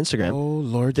 and put it on Instagram. Oh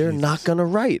Lord, they're not going to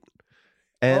write.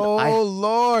 And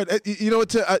Lord, you know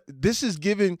what? This is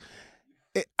giving.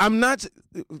 I'm not.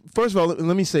 First of all,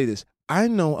 let me say this. I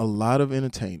know a lot of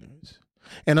entertainers,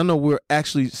 and I know we're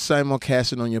actually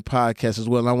simulcasting on your podcast as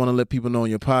well. And I want to let people know on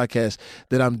your podcast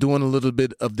that I'm doing a little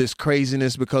bit of this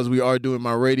craziness because we are doing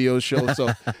my radio show.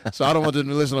 So I don't want them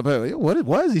to listen to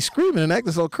why is he screaming and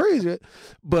acting so crazy?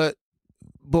 But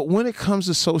when it comes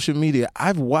to social media,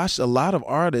 I've watched a lot of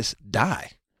artists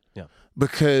die.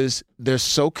 Because they're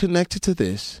so connected to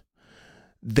this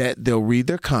that they'll read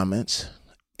their comments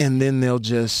and then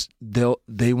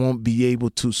they won't be able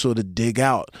to sort of dig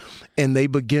out, and they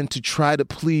begin to try to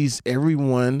please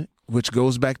everyone, which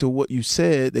goes back to what you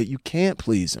said, that you can't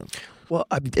please them. Well,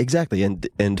 exactly.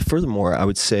 And furthermore, I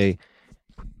would say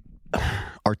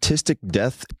artistic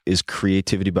death is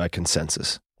creativity by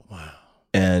consensus. Wow.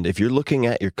 And if you're looking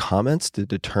at your comments to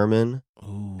determine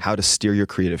how to steer your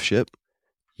creative ship,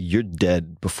 you're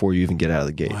dead before you even get out of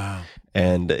the gate. Wow.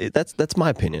 And that's my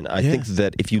opinion. I think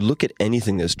that if you look at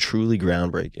anything that's truly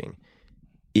groundbreaking,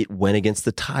 it went against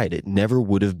the tide. It never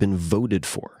would have been voted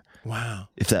for. Wow.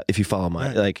 If you follow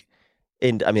my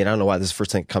and I mean, I don't know why this is the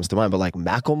first thing that comes to mind, but like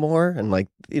Macklemore and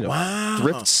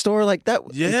thrift store like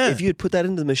that. Yeah. If you had put that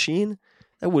into the machine,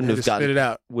 that wouldn't have gotten spit it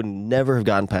out. Would never have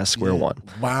gotten past square one.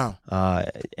 Wow.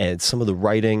 And some of the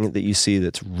writing that you see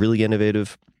that's really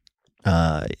innovative.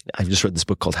 I've just read this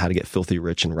book called How to Get Filthy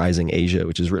Rich in Rising Asia,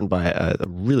 which is written by a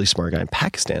really smart guy in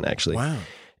Pakistan, actually. Wow.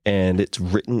 And it's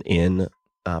written in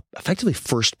effectively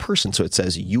first person. So it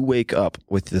says, you wake up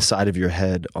with the side of your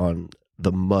head on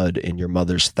the mud in your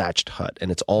mother's thatched hut, and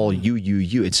it's all you.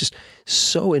 It's just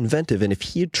so inventive. And if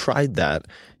he had tried that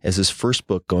as his first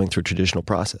book going through a traditional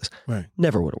process,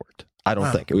 never would have worked. I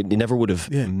don't think. It never would have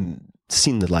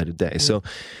seen the light of day. So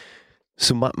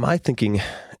my thinking,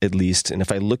 at least, and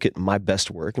if I look at my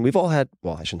best work, and we've all had,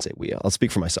 well, I shouldn't say we, I'll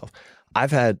speak for myself. I've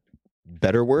had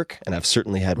better work, and I've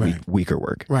certainly had weaker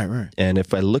work. Right. And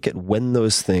if I look at when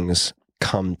those things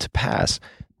come to pass,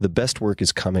 the best work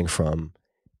is coming from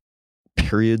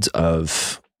periods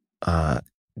of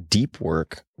deep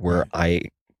work where I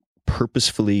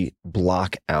purposefully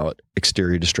block out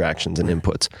exterior distractions and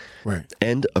inputs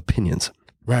and opinions.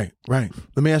 Right. Let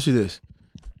me ask you this.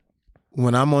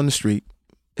 When I'm on the street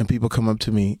and people come up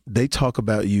to me, they talk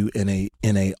about you in a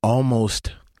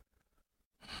almost,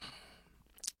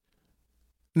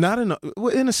 not in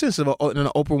a sense of in an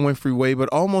Oprah Winfrey way, but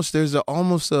almost there's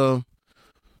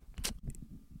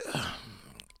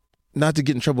not to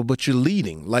get in trouble, but you're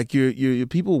leading. Like your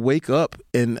people wake up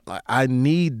and I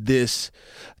need this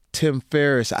Tim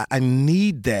Ferriss. I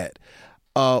need that.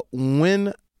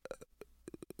 When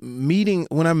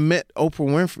I met Oprah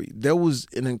Winfrey,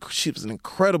 she was an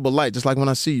incredible light. Just like when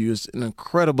I see you, it's an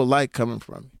incredible light coming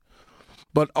from you.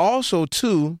 But also,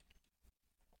 too,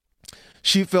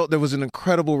 she felt there was an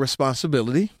incredible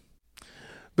responsibility,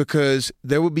 because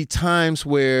there would be times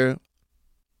where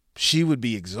she would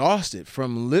be exhausted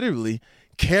from literally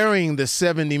carrying the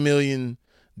 70 million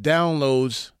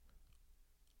downloads,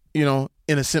 in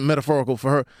a sense, metaphorical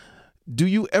for her. Do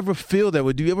you ever feel that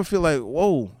way? Do you ever feel like,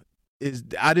 whoa,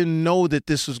 I didn't know that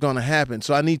this was going to happen?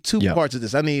 So I need two parts of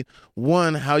this. I need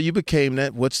one, how you became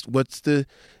that. What's the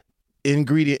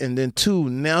ingredient? And then two,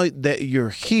 now that you're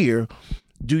here,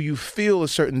 do you feel a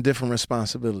certain different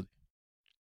responsibility?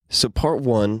 So part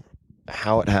one,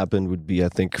 how it happened would be, I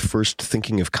think, first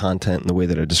thinking of content in the way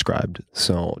that I described.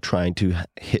 So trying to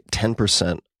hit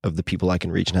 10% of the people I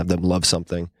can reach and have them love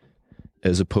something,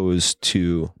 as opposed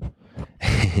to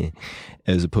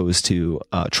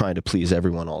trying to please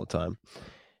everyone all the time.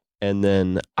 And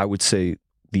then I would say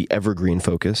the evergreen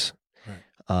focus.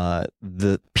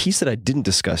 The piece that I didn't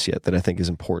discuss yet that I think is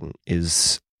important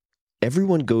is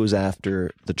everyone goes after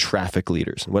the traffic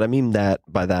leaders. And what I mean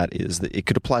by that is that it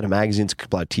could apply to magazines, it could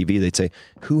apply to TV. They'd say,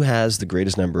 who has the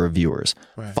greatest number of viewers,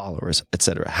 followers,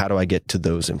 etc.? How do I get to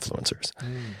those influencers?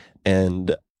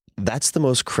 And that's the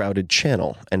most crowded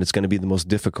channel, and it's going to be the most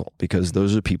difficult because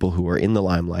those are people who are in the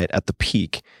limelight at the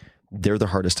peak. They're the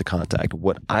hardest to contact.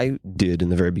 What I did in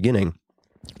the very beginning,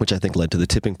 which I think led to the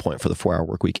tipping point for the 4-Hour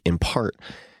Workweek in part,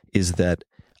 is that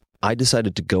I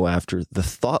decided to go after the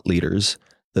thought leaders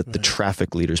that the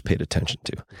traffic leaders paid attention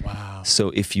to. Wow. So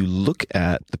if you look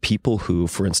at the people who,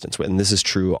 for instance, and this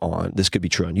could be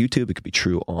true on YouTube, it could be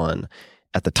true on,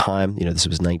 at the time, this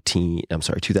was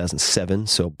 2007,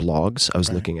 so blogs. I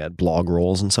was looking at blog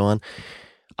rolls and so on.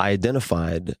 I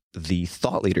identified the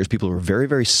thought leaders, people who were very,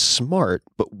 very smart,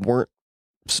 but weren't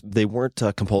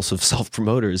compulsive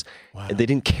self-promoters. Wow. They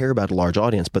didn't care about a large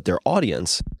audience, but their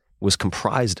audience was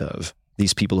comprised of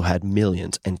these people who had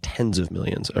millions and tens of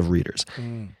millions of readers.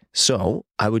 So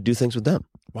I would do things with them.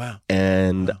 Wow.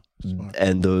 And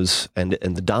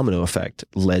the domino effect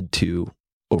led to,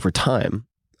 over time,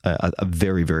 a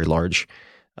very, very large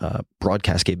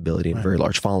broadcast capability and a very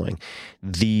large following.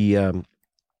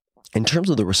 In terms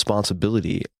of the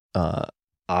responsibility,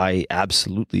 I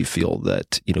absolutely feel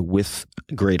that with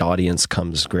great audience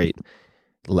comes great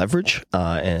leverage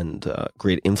and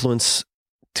great influence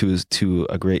to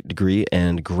a great degree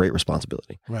and great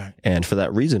responsibility. Right. And for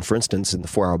that reason, for instance, in the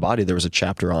 4-Hour Body, there was a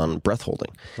chapter on breath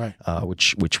holding,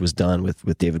 which was done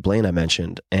with David Blaine, I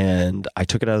mentioned, and I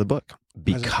took it out of the book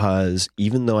because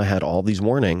even though I had all these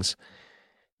warnings,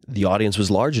 the audience was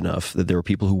large enough that there were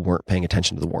people who weren't paying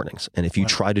attention to the warnings. And if you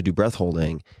try to do breath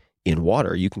holding in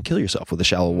water, you can kill yourself with a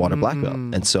shallow water black belt.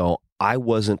 And so I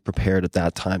wasn't prepared at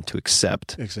that time to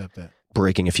accept that.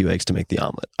 Breaking a few eggs to make the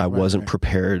omelet. I wasn't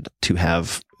prepared to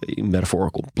have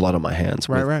metaphorical blood on my hands.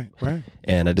 Right.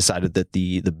 And I decided that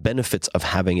the benefits of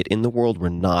having it in the world were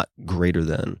not greater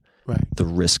than the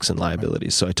risks and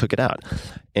liabilities. So I took it out.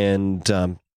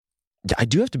 And I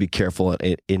do have to be careful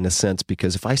in a sense,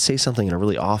 because if I say something in a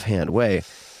really offhand way,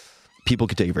 people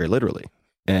could take it very literally.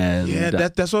 And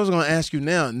that's what I was going to ask you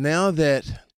now. Now that,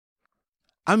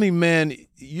 I mean, man,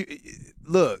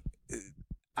 look,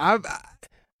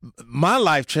 my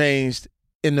life changed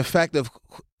in the fact of,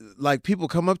 like, people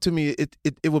come up to me,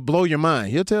 it would blow your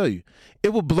mind. He'll tell you. It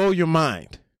will blow your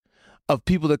mind of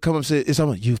people that come up and say, it's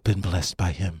almost, you've been blessed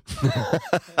by him.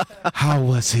 How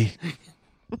was he?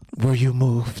 Were you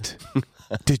moved?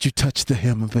 Did you touch the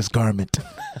hem of his garment?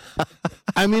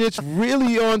 I mean, it's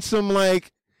really on some,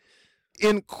 like,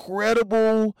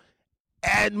 incredible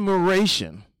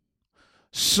admiration.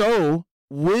 So,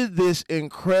 with this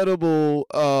incredible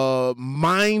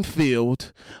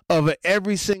minefield of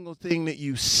every single thing that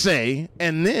you say,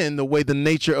 and then the way the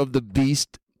nature of the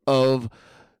beast of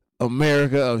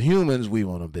America, of humans, we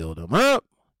want to build them up.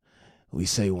 We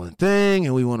say one thing,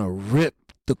 and we want to rip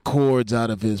the cords out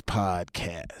of his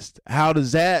podcast. How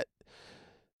does that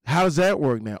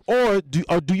work now? Or do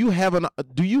you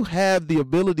have the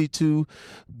ability to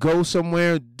go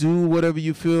somewhere, do whatever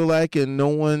you feel like, and no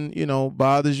one,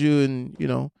 bothers you, and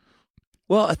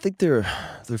Well, I think there are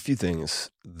a few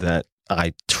things that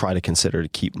I try to consider to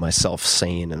keep myself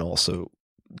sane and also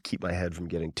keep my head from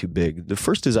getting too big. The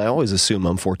first is I always assume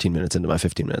I'm 14 minutes into my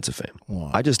 15 minutes of fame.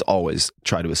 Wow. I just always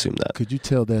try to assume that. Could you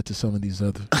tell that to some of these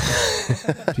other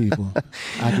people?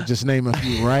 I could just name a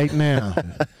few right now,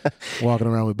 walking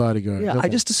around with bodyguards. Yeah, Okay. I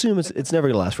just assume it's never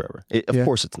going to last forever. Of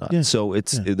course it's not. Yeah. So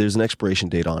there's an expiration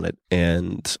date on it,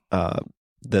 and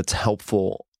that's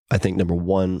helpful. I think number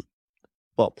one,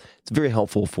 it's very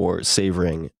helpful for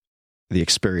savoring the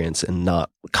experience and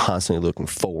not constantly looking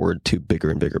forward to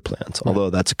bigger and bigger plans. Although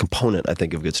that's a component, I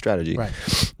think, of good strategy. Right.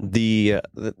 The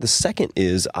second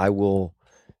is I will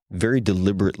very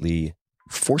deliberately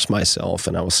force myself,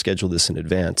 and I will schedule this in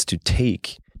advance, to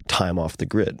take time off the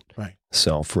grid. Right.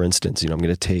 So, for instance, I'm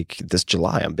going to take this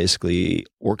July, I'm basically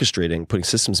orchestrating, putting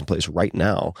systems in place right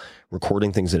now,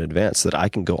 recording things in advance so that I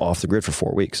can go off the grid for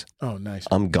 4 weeks. Oh, nice.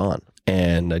 I'm gone.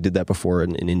 And I did that before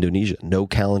in Indonesia. No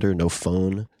calendar, no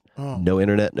phone, no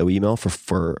internet, no email for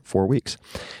 4 weeks.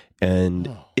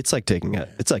 And it's like taking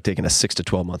a 6 to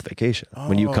 12 month vacation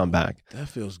when you come back. That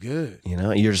feels good.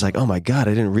 And you're just like, oh my God,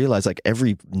 I didn't realize, like,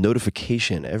 every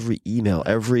notification, every email,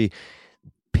 every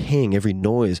ping, every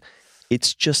noise,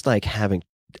 it's just like having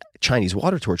Chinese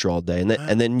water torture all day.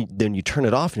 And then you turn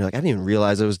it off and you're like, I didn't even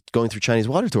realize I was going through Chinese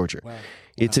water torture. Wow.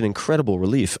 It's an incredible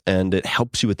relief, and it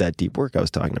helps you with that deep work I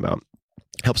was talking about.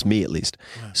 Helps me, at least.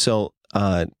 Wow. So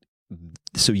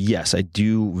So yes, I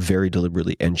do very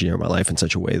deliberately engineer my life in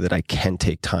such a way that I can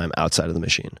take time outside of the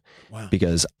machine. Wow.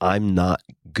 Because I'm not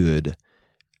good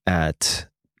at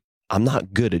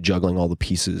juggling all the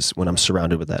pieces when I'm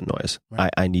surrounded with that noise. Right.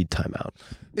 I need time out.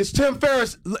 It's Tim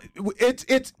Ferriss.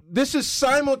 This is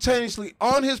simultaneously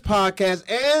on his podcast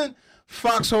and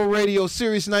Foxhole Radio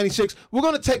Sirius 96. We're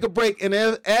going to take a break, and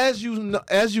as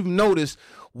you've noticed,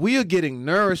 we are getting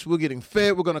nourished. We're getting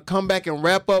fed. We're going to come back and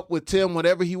wrap up with Tim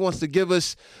whatever he wants to give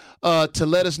us to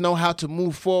let us know how to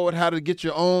move forward, how to get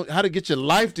your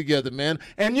life together, man.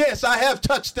 And yes, I have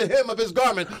touched the hem of his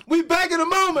garment. We back in a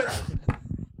moment.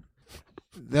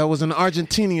 That was an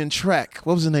Argentinian track.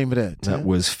 What was the name of that? That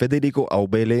was Federico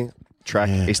Aubele, track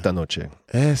Esta Noche.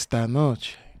 Esta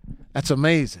Noche. That's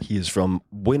amazing. He is from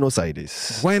Buenos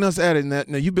Aires. Buenos Aires.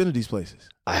 Now, you've been to these places.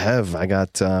 I have. I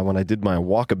got, when I did my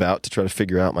walkabout to try to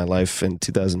figure out my life in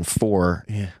 2004,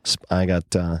 I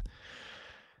got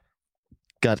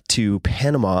to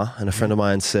Panama, and a friend of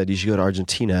mine said, you should go to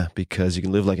Argentina because you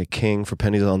can live like a king for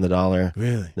pennies on the dollar.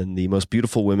 Really? Then the most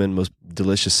beautiful women, most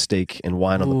delicious steak and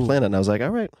wine on the planet. And I was like, all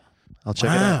right, I'll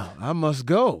check it out. I must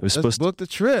go. Let's book the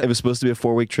trip. It was supposed to be a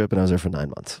 4-week trip, and I was there for 9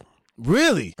 months.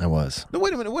 Really? I was. No,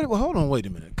 wait a minute. Hold on. Wait a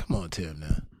minute. Come on, Tim.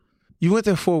 Now, you went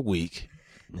there for a week,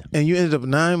 and you ended up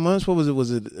 9 months. What was it? Was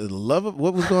it love?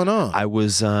 What was going on?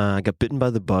 I got bitten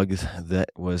by the bug that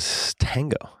was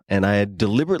tango, and I had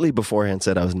deliberately beforehand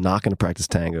said I was not going to practice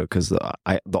tango because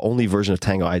the only version of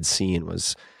tango I'd seen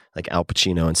was like Al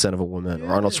Pacino in Scent of a Woman or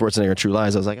Arnold Schwarzenegger in True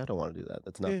Lies. I was like, I don't want to do that.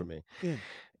 That's not for me. Yeah.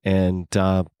 And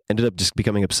ended up just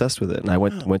becoming obsessed with it. And I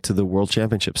went to the World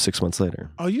Championship 6 months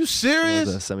later. Are you serious?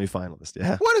 I was a semifinalist,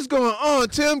 yeah. What is going on,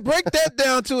 Tim? Break that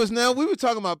down to us now. We were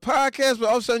talking about podcasts, but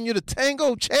all of a sudden you're the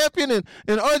tango champion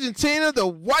in Argentina. The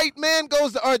white man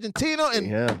goes to Argentina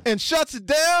and shuts it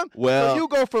down. Well, so you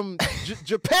go from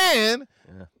Japan,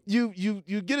 you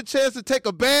get a chance to take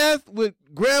a bath with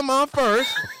grandma first.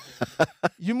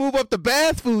 You move up the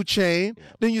bath food chain,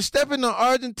 then you step into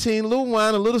Argentina, a little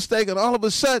wine, a little steak, and all of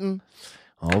a sudden,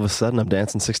 I'm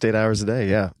dancing 6 to 8 hours a day.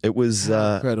 Yeah, it was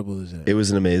incredible. Is it? It was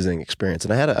an amazing experience,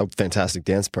 and I had a fantastic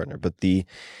dance partner. But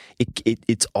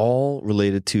it's all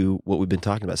related to what we've been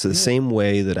talking about. So the same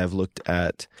way that I've looked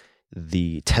at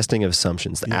the testing of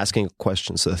assumptions, the asking of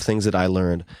questions, so the things that I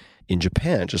learned in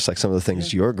Japan, just like some of the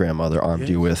things your grandmother armed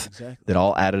you with, that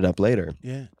all added up later.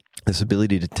 Yeah. This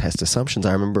ability to test assumptions.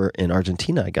 I remember in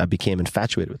Argentina, I became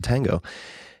infatuated with tango.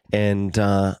 And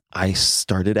I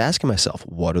started asking myself,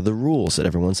 what are the rules that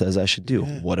everyone says I should do?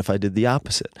 What if I did the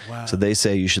opposite? Wow. So they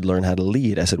say you should learn how to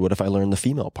lead. I said, what if I learned the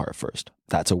female part first?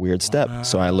 That's a weird step. Wow.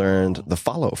 So I learned the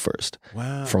follow first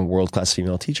from a world-class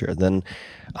female teacher. Then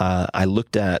I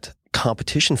looked at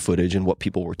competition footage and what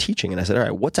people were teaching. And I said, all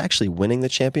right, what's actually winning the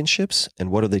championships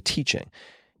and what are they teaching?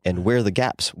 And where are the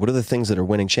gaps? What are the things that are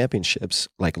winning championships,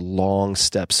 like long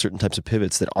steps, certain types of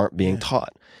pivots that aren't being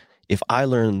taught? If I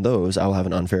learn those, I will have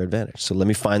an unfair advantage. So let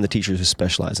me find the teachers who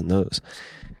specialize in those.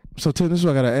 So Tim, this is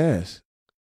what I got to ask.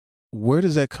 Where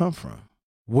does that come from?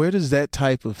 Where does that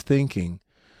type of thinking,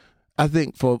 I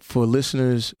think for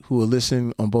listeners who are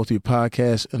listening on both your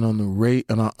podcasts and on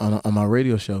the on my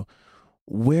radio show,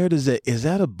 where does that, is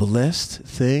that a blessed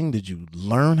thing? Did you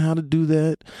learn how to do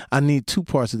that? I need two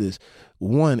parts of this.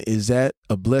 One, is that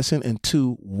a blessing? And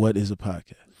two, what is a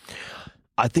podcast?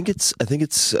 I think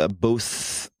it's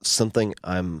both something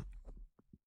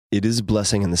it is a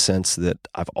blessing in the sense that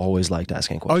I've always liked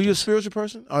asking questions. Are you a spiritual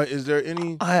person? Or is there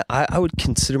any? I would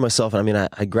consider myself, I mean,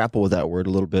 I grapple with that word a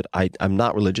little bit. I'm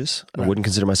not religious. Right. I wouldn't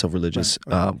consider myself religious,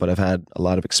 right. But I've had a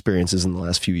lot of experiences in the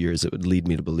last few years that would lead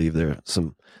me to believe there's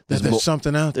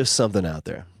something out there. There's something out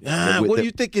there. What do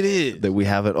you think it is? That we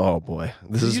haven't. Oh boy,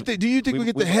 do you think we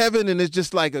get to heaven and it's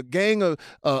just like a gang of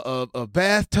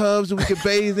bathtubs that we can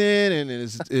bathe in, and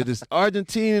it is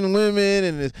Argentinian women,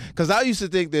 and because I used to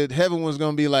think that heaven was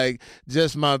going to be like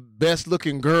just my best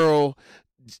looking girl,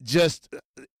 just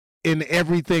in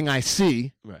everything I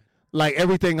see. Right. Like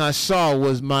everything I saw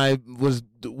was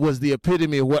the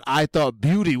epitome of what I thought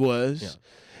beauty was.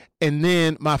 Yeah. And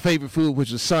then my favorite food,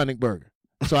 which was Sonic Burger.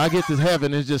 So I get to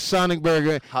heaven, it's just Sonic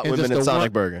Burger. Hot women and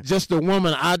Sonic Burger. Just the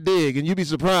woman I dig. And you'd be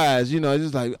surprised, it's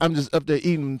just like, I'm just up there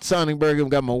eating Sonic Burger,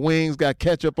 got my wings, got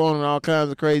ketchup on and all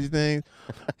kinds of crazy things.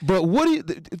 But what do you,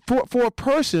 for a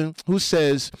person who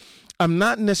says, I'm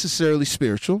not necessarily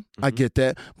spiritual, mm-hmm. I get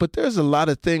that, but there's a lot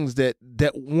of things that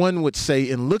one would say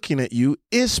in looking at you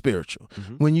is spiritual.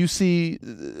 Mm-hmm. When you see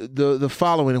the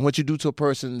following and what you do to a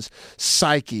person's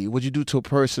psyche, what you do to a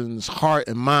person's heart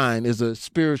and mind is a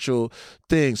spiritual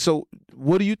thing. So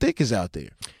what do you think is out there?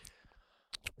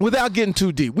 Without getting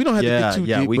too deep. We don't have to get too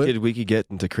deep. We could get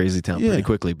into crazy town Yeah. pretty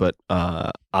quickly, but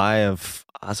I've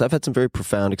had some very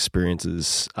profound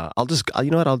experiences. I'll just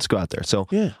go out there. So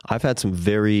Yeah. I've had some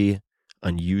very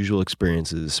unusual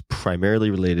experiences, primarily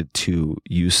related to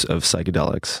use of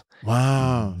psychedelics.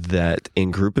 Wow. That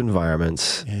in group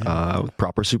environments, with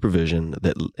proper supervision,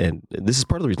 and this is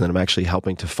part of the reason that I'm actually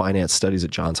helping to finance studies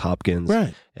at Johns Hopkins,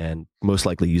 Right. and most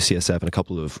likely UCSF and a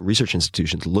couple of research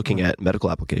institutions looking at medical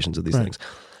applications of these Right. things,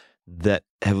 that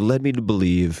have led me to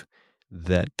believe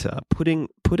that putting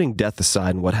death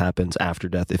aside and what happens after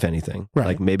death, if anything, Right.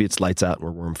 like maybe it's lights out and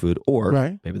we're worm food, or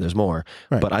Right. maybe there's more.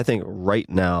 Right. But I think right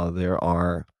now there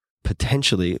are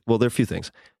potentially, well, there are a few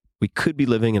things. We could be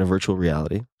living in a virtual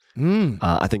reality.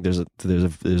 I think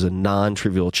there's a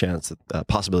non-trivial chance,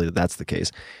 possibility that that's the case.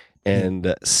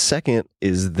 And second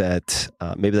is that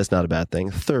maybe that's not a bad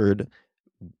thing. Third,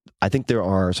 I think there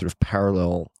are sort of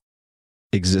parallel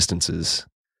existences,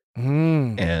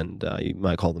 and you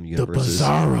might call them universes. The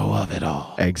bizarro of it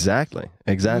all. Exactly.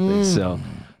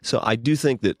 So I do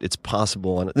think that it's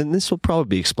possible, and this will probably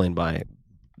be explained by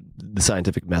the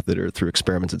scientific method or through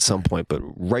experiments at some point. But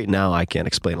right now, I can't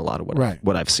explain a lot of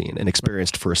what I've seen and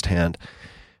experienced firsthand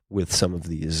with some of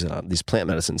these plant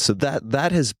medicines. So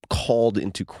that has called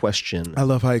into question. I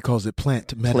love how he calls it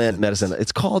plant medicine. Plant medicine.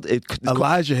 It's called.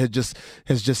 Elijah has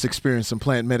just experienced some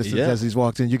plant medicines as he's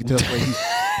walked in. You can tell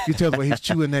the way he's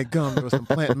chewing that gum. There was some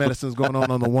plant medicines going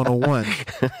on the 101,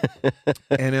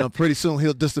 and then pretty soon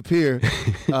he'll disappear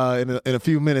in a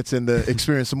few minutes and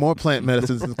experience some more plant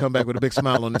medicines and come back with a big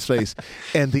smile on his face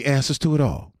and the answers to it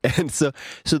all. And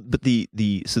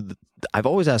I've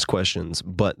always asked questions,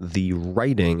 but the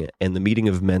writing and the meeting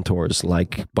of mentors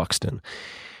like Buxton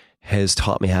has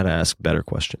taught me how to ask better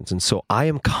questions. And so I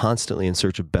am constantly in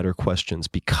search of better questions,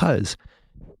 because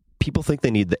people think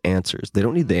they need the answers. They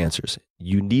don't need the answers.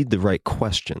 You need the right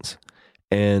questions.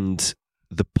 And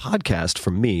the podcast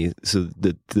for me, so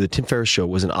the Tim Ferriss Show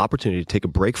was an opportunity to take a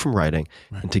break from writing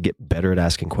and to get better at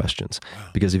asking questions. Wow.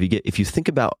 Because if you think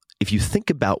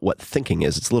about what thinking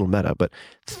is, it's a little meta, but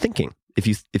thinking,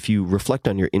 if you reflect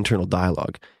on your internal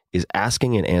dialogue, is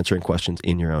asking and answering questions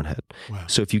in your own head. Wow.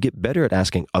 So if you get better at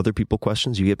asking other people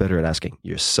questions, you get better at asking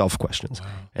yourself questions. Wow.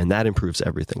 And that improves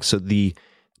everything. So the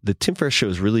Tim Ferriss Show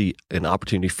is really an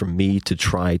opportunity for me to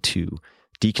try to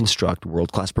deconstruct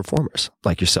world-class performers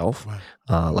like yourself,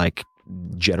 like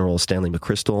General Stanley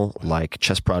McChrystal, like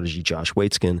chess prodigy Josh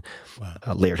Waitzkin,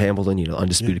 Laird Hamilton,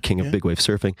 undisputed king of big wave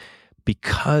surfing,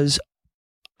 because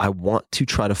I want to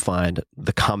try to find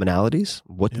the commonalities.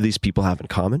 What do these people have in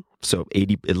common? So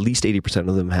at least 80%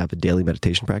 of them have a daily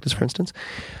meditation practice, for instance,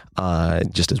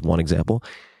 just as one example.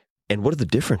 And what are the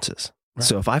differences? Right.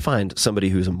 So if I find somebody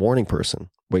who's a morning person,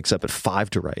 wakes up at 5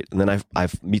 to write, and then I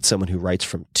meet someone who writes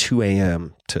from 2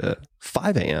 a.m. to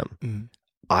 5 a.m.,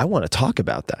 I want to talk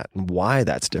about that and why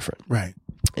that's different. Right.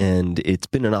 And it's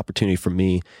been an opportunity for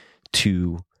me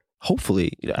to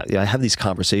hopefully, I have these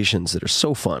conversations that are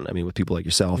so fun. I mean, with people like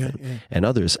yourself and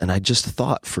others. And I just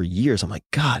thought for years, I'm like,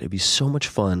 God, it'd be so much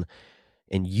fun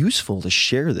and useful to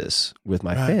share this with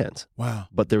my fans. Wow.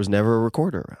 But there was never a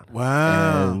recorder around.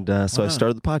 Wow. And so I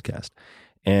started the podcast.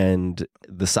 And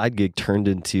the side gig turned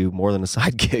into more than a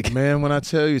side gig. Man, when I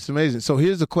tell you, it's amazing. So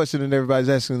here's the question that everybody's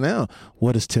asking now.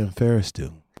 What does Tim Ferriss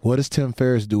do? What does Tim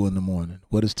Ferriss do in the morning?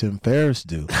 What does Tim Ferriss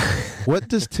do? What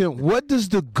does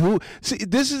the guru? See,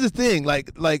 this is the thing,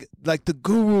 like the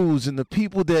gurus and the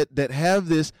people that have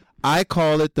this, I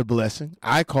call it the blessing.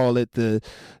 I call it the,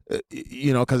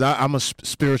 because I'm a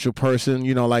spiritual person,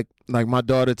 like my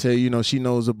daughter tell you, she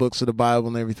knows the books of the Bible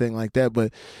and everything like that.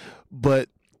 But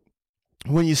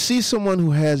when you see someone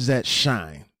who has that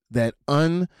shine, that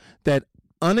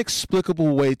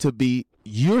unexplicable way to be,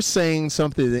 you're saying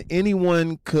something that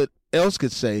anyone else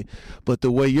could say, but the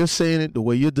way you're saying it, the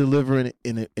way you're delivering it,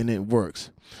 and it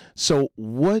works. So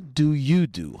what do you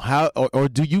do? How or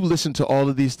do you listen to all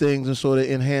of these things and sort of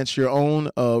enhance your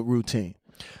own routine?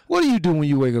 What do you do when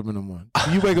you wake up in the morning?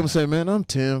 You wake up and say, man, I'm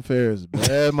Tim Ferriss,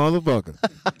 bad motherfucker.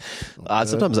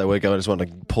 Sometimes I wake up, I just want to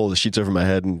pull the sheets over my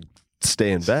head and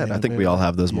stay in bed. I think we all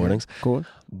have those mornings. Of course.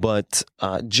 But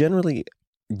generally,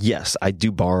 yes, I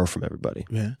do borrow from everybody.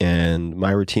 Yeah. And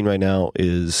my routine right now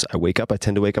is I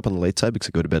tend to wake up on the late side because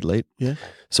I go to bed late. Yeah.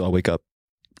 So I'll wake up,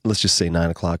 let's just say 9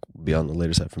 o'clock will be on the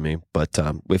later side for me. But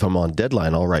if I'm on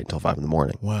deadline, I'll write until 5 in the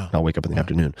morning. Wow. I'll wake up in the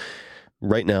afternoon.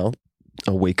 Right now,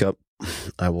 I'll wake up,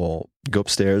 I will go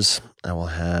upstairs, I will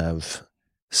have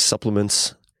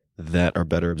supplements that are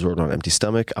better absorbed on an empty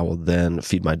stomach. I will then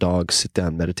feed my dog, sit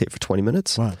down, meditate for 20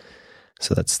 minutes. Wow.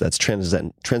 So that's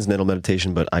transcendental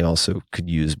meditation, but I also could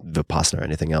use Vipassana or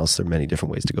anything else. There are many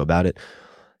different ways to go about it.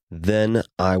 Then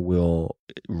I will,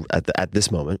 at this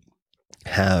moment,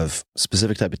 have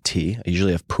specific type of tea. I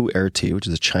usually have pu erh tea, which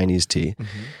is a Chinese tea,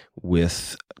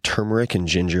 with turmeric and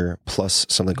ginger, plus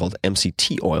something called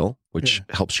MCT oil, which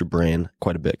helps your brain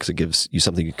quite a bit because it gives you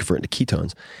something you convert into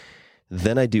ketones.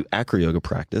 Then I do acro yoga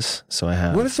practice. So I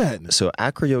have. What is that? So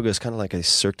acro yoga is kind of like a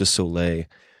Cirque du Soleil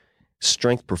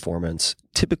strength performance,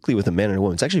 typically with a man and a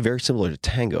woman. It's actually very similar to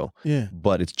tango,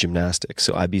 but it's gymnastics.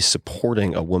 So I'd be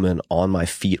supporting a woman on my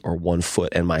feet or one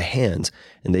foot and my hands,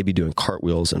 and they'd be doing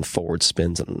cartwheels and forward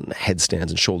spins and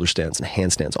headstands and shoulder stands and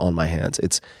handstands on my hands.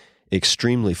 It's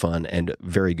extremely fun and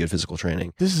very good physical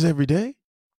training. This is every day?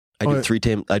 I do it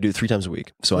 3 times a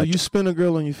week. So you spin a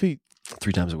girl on your feet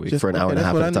 3 times a week for an hour and a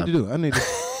half at at a time. That's what I need to do.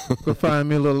 I need to go find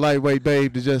me a little lightweight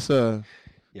babe to just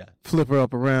flip her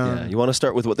up around. Yeah, you want to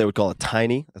start with what they would call a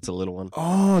tiny. That's a little one.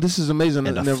 Oh, this is amazing.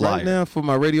 And a then flyer. Right now, for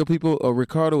my radio people,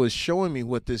 Ricardo is showing me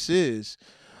what this is.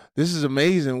 This is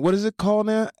amazing. What is it called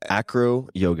now? Acro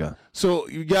yoga. So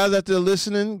you guys out there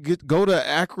listening, go to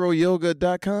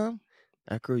acroyoga.com.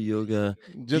 Acro yoga.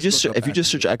 If you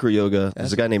just search acro yoga,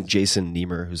 there's a guy named Jason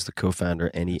Niemer who's the co-founder,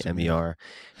 Nemer.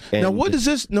 Now what does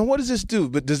this do?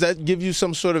 But does that give you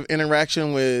some sort of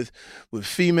interaction with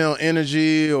female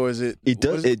energy, or is it?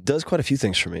 It does quite a few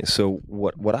things for me. So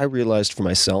what I realized for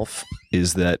myself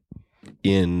is that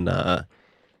in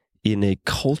a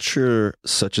culture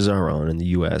such as our own in the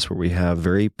U.S., where we have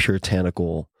very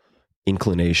puritanical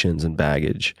inclinations and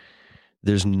baggage,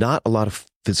 there's not a lot of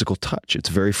physical touch. It's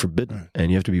very forbidden,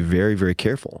 and you have to be very, very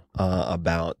careful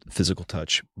about physical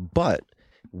touch. But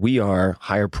we are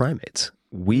higher primates.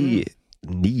 We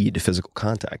need physical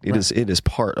contact. It is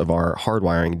part of our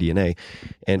hardwiring DNA.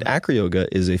 And acro yoga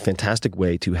is a fantastic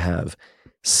way to have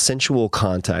sensual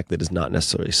contact that is not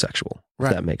necessarily sexual, if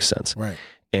that makes sense. Right.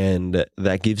 And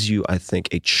that gives you, I think,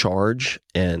 a charge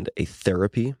and a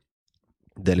therapy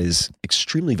that is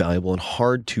extremely valuable and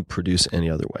hard to produce any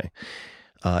other way.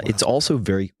 It's also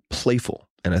very playful,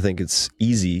 and I think it's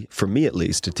easy, for me at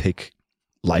least, to take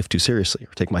life too seriously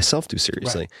or take myself too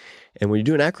seriously. Right. And when you're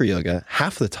doing acro yoga,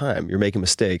 half the time you're making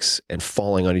mistakes and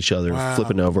falling on each other and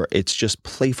flipping over. It's just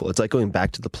playful. It's like going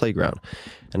back to the playground.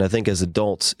 And I think as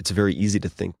adults, it's very easy to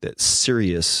think that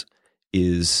serious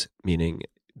is, meaning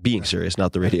being serious,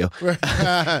 not the radio,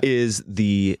 is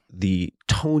the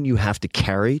tone you have to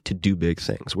carry to do big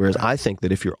things. Whereas I think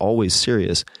that if you're always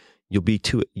serious,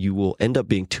 you will end up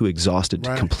being too exhausted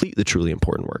to complete the truly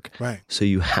important work. Right. So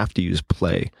you have to use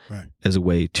play as a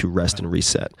way to rest and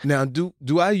reset. Now, do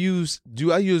I use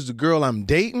the girl I'm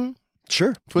dating?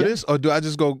 Sure. For this, or do I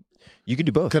just go? You can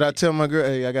do both. Could I tell my girl,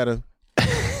 hey, I gotta?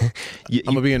 I'm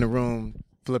gonna be in the room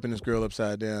flipping this girl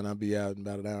upside down. I'll be out in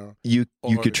about an hour. You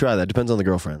could try that. Depends on the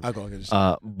girlfriend. I'll go.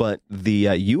 But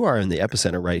you are in the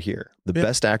epicenter right here. The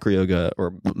best acro yoga,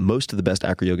 or most of the best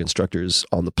acro yoga instructors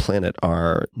on the planet,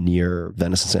 are near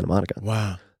Venice and Santa Monica.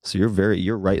 Wow. So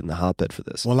you're right in the hotbed for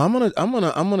this. Well, I'm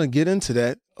gonna get into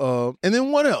that. And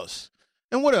then what else?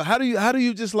 How do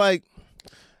you just like?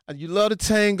 You love to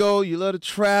tango, you love to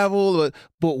travel,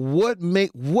 but what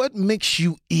makes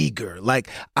you eager? Like,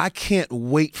 I can't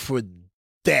wait for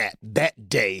that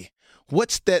day.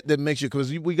 What's that makes you?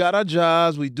 Because we got our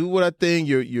jobs, we do what I think.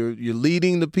 You're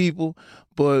leading the people,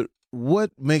 but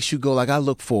what makes you go like, I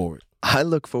look forward? I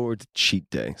look forward to cheat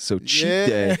day. So cheat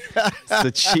day, it's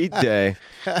the cheat day,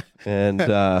 and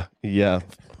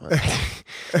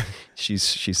she's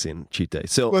seen cheat day.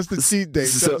 So what's the cheat day?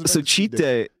 So cheat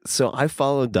day. So I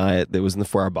follow a diet that was in the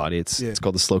 4-hour body. It's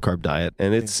called the slow carb diet,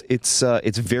 and it's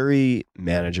very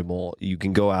manageable. You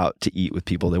can go out to eat with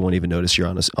people; they won't even notice you're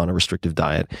on a restrictive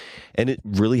diet, and it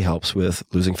really helps with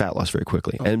losing fat loss very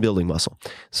quickly and building muscle.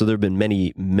 So there have been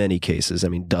many cases. I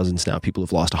mean, dozens now. People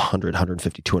have lost 100,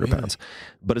 150, 200 pounds,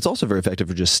 but it's also very effective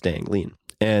for just staying lean.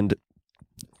 And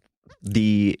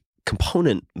the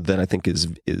component that I think is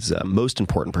most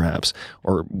important, perhaps,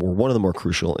 or one of the more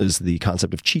crucial, is the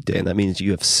concept of cheat day. And that means you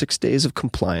have 6 days of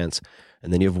compliance,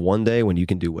 and then you have 1 day when you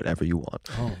can do whatever you want.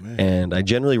 Oh, man. And I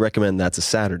generally recommend that's a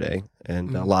Saturday,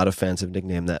 and a lot of fans have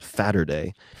nicknamed that Fatter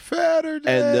Day. Fatter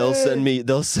Day. And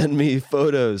they'll send me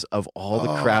photos of all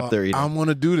the crap they're eating. I want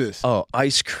to do this. Oh,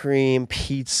 ice cream,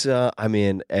 pizza. I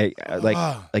mean,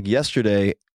 like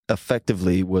yesterday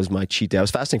effectively was my cheat day. I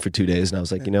was fasting for 2 days, and I was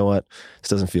like, you know what? This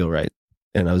doesn't feel right.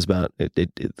 And I was about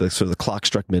the clock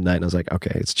struck midnight, and I was like,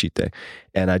 okay, it's cheat day.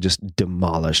 And I just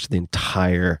demolished the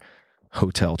entire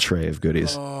hotel tray of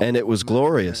goodies. And it was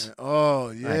glorious. Man.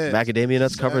 Oh, yeah. Macadamia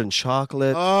nuts covered in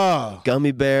chocolate,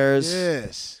 gummy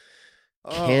bears,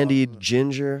 candied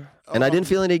ginger. And I didn't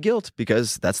feel any guilt,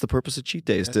 because that's the purpose of cheat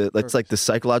days. It's like the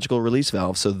psychological release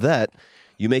valve, so that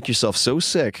you make yourself so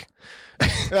sick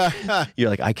You're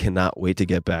like, I cannot wait to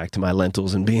get back to my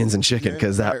lentils and beans and chicken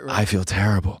because right. I feel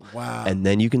terrible. Wow. And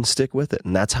then you can stick with it.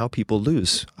 And that's how people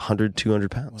lose 100,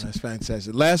 200 pounds. Well, that's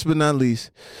fantastic. Last but not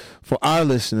least, for our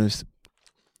listeners,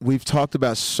 we've talked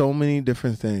about so many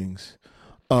different things.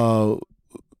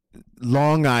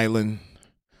 Long Island,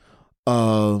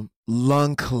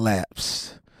 lung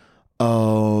collapse,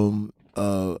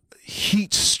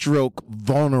 heat stroke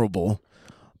vulnerable,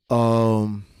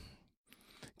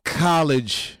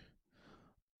 college,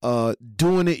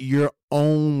 doing it your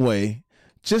own way.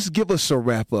 Just give us a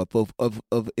wrap up of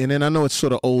and then I know it's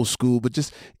sort of old school, but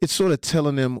just it's sort of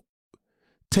telling them,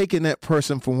 taking that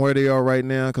person from where they are right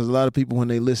now, because a lot of people, when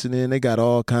they listen in, they got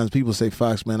all kinds of people say,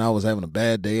 Fox, man, I was having a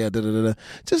bad day.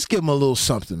 Just give them a little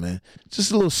something, man.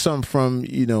 Just a little something from,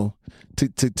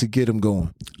 to get them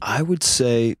going. I would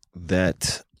say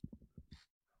that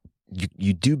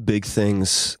you do big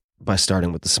things by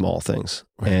starting with the small things.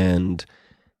 Right. And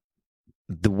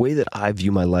the way that I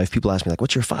view my life, people ask me, like,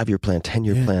 what's your 5-year plan,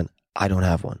 10-year plan? I don't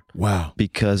have one. Wow.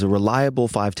 Because a reliable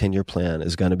 5-10-year plan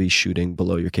is going to be shooting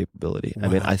below your capability. Wow. I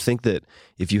mean, I think that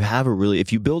if you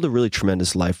build a really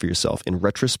tremendous life for yourself, in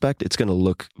retrospect, it's going to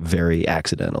look very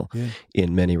accidental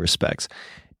in many respects.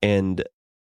 And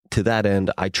to that end,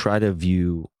 I try to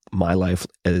view my life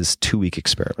as 2-week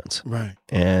experiments. Right.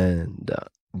 And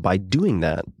by doing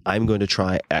that, I'm going to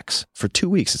try X for 2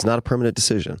 weeks. It's not a permanent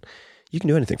decision. You can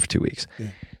do anything for 2 weeks. Yeah.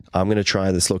 I'm going to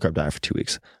try the slow carb diet for 2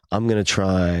 weeks. I'm going to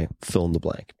try fill in the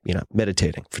blank,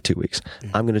 meditating for 2 weeks. Yeah.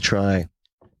 I'm going to try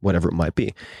whatever it might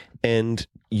be. And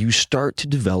you start to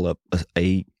develop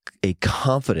a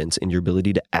confidence in your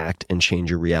ability to act and change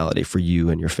your reality for you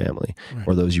and your family, right,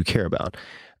 or those you care about.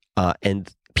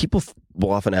 And people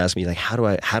will often ask me, like, how do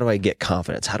I get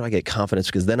confidence? How do I get confidence?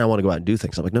 Because then I want to go out and do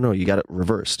things. I'm like, no, you got it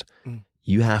reversed.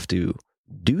 You have to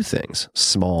do things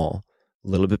small, a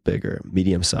little bit bigger,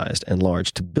 medium-sized, and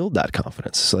large to build that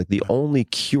confidence. So like the only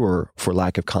cure for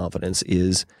lack of confidence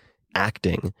is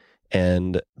acting.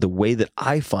 And the way that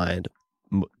I find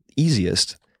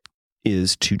easiest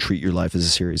is to treat your life as a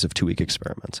series of 2-week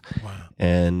experiments. Wow.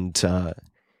 And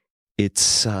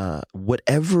it's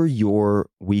whatever your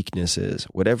weakness is,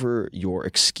 whatever your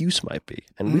excuse might be.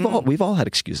 And we've all had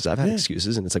excuses. I've had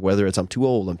excuses, and it's like, whether it's I'm too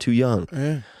old, I'm too young,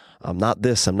 I'm not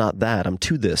this, I'm not that, I'm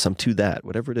too this, I'm too that,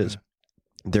 whatever it is.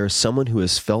 There's someone who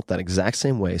has felt that exact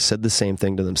same way, said the same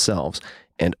thing to themselves,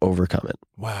 and overcome it.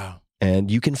 Wow.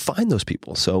 And you can find those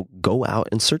people. So go out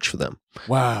and search for them.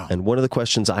 Wow. And one of the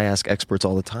questions I ask experts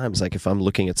all the time is, like, if I'm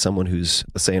looking at someone who's,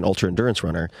 let's say, an ultra endurance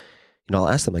runner, I'll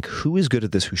ask them, like, who is good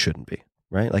at this, who shouldn't be,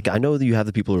 right? Like, I know that you have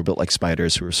the people who are built like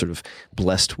spiders, who are sort of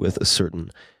blessed with a certain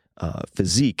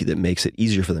physique that makes it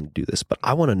easier for them to do this. But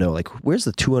I want to know, like, where's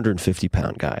the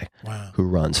 250-pound guy who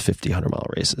runs 50, 100-mile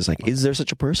races? Like, is there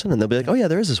such a person? And they'll be like, oh yeah,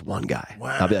 there is this one guy.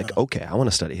 Wow. I'll be like, okay, I want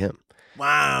to study him.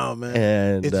 Wow, man.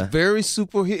 And it's very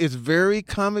it's very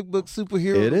comic book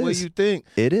superhero the way you think.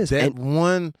 It is.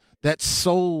 That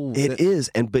soul.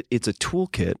 Is. But it's a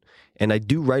toolkit. And I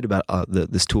do write about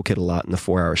this toolkit a lot in the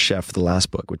 4-Hour Chef, the last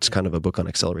book, which is kind of a book on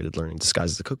accelerated learning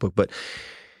disguised as a cookbook. But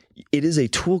it is a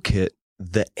toolkit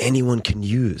that anyone can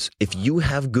use. If you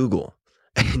have Google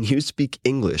and you speak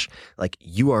English, like,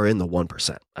 you are in the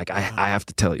 1%. Like, I have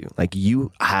to tell you, like,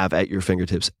 you have at your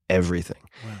fingertips everything.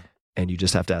 Wow. And you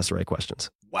just have to ask the right questions.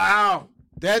 Wow.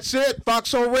 That's it.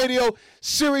 Foxx on Radio,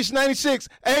 Series 96.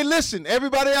 Hey, listen,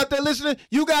 everybody out there listening,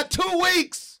 you got 2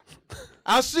 weeks.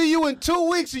 I'll see you in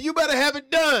 2 weeks, and you better have it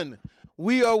done.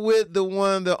 We are with the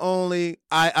one, the only.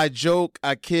 I joke,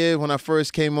 I kid when I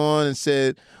first came on and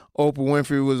said Oprah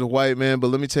Winfrey was a white man, but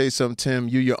let me tell you something, Tim.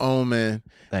 You're your own man.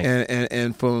 Thanks.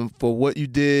 And for what you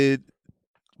did,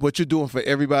 what you're doing for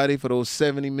everybody, for those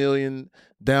 70 million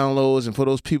downloads, and for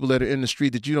those people that are in the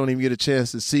street that you don't even get a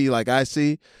chance to see like I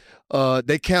see,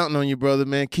 they counting on you, brother,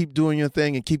 man. Keep doing your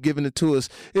thing and keep giving it to us.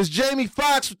 It's Jamie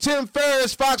Foxx, Tim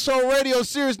Ferriss, Foxx on Radio,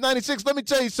 Series 96. Let me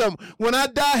tell you something. When I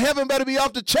die, heaven better be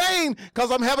off the chain,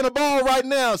 because I'm having a ball right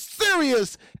now.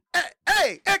 Sirius,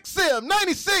 XM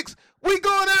 96. We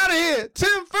going out of here.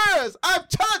 Tim Ferriss, I've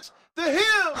touched the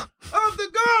hem of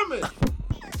the garment.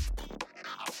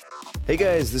 Hey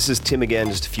guys, this is Tim again.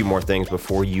 Just a few more things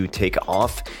before you take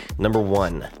off. Number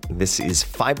one, this is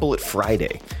 5 Bullet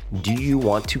Friday. Do you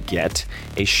want to get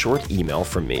a short email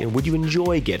from me? Would you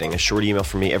enjoy getting a short email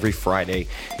from me every Friday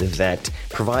that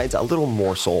provides a little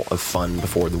morsel of fun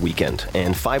before the weekend?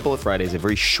 And 5 Bullet Friday is a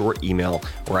very short email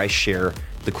where I share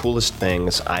the coolest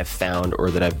things I've found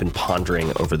or that I've been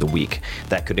pondering over the week.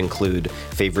 That could include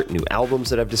favorite new albums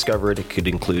that I've discovered. It could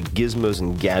include gizmos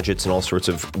and gadgets and all sorts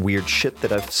of weird shit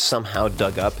that I've somehow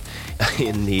dug up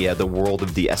in the world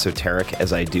of the esoteric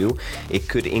as I do. It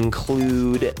could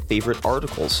include favorite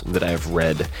articles that I've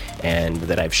read and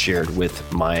that I've shared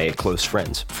with my close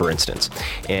friends, for instance.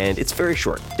 And it's very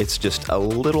short. It's just a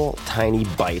little tiny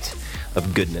bite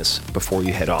of goodness before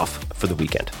you head off for the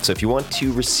weekend. So if you want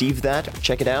to receive that,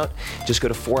 check it out. Just go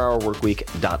to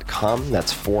 4hourworkweek.com.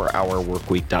 That's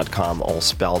 4hourworkweek.com, all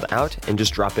spelled out, and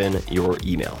just drop in your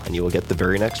email and you will get the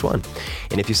very next one.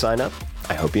 And if you sign up,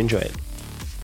 I hope you enjoy it.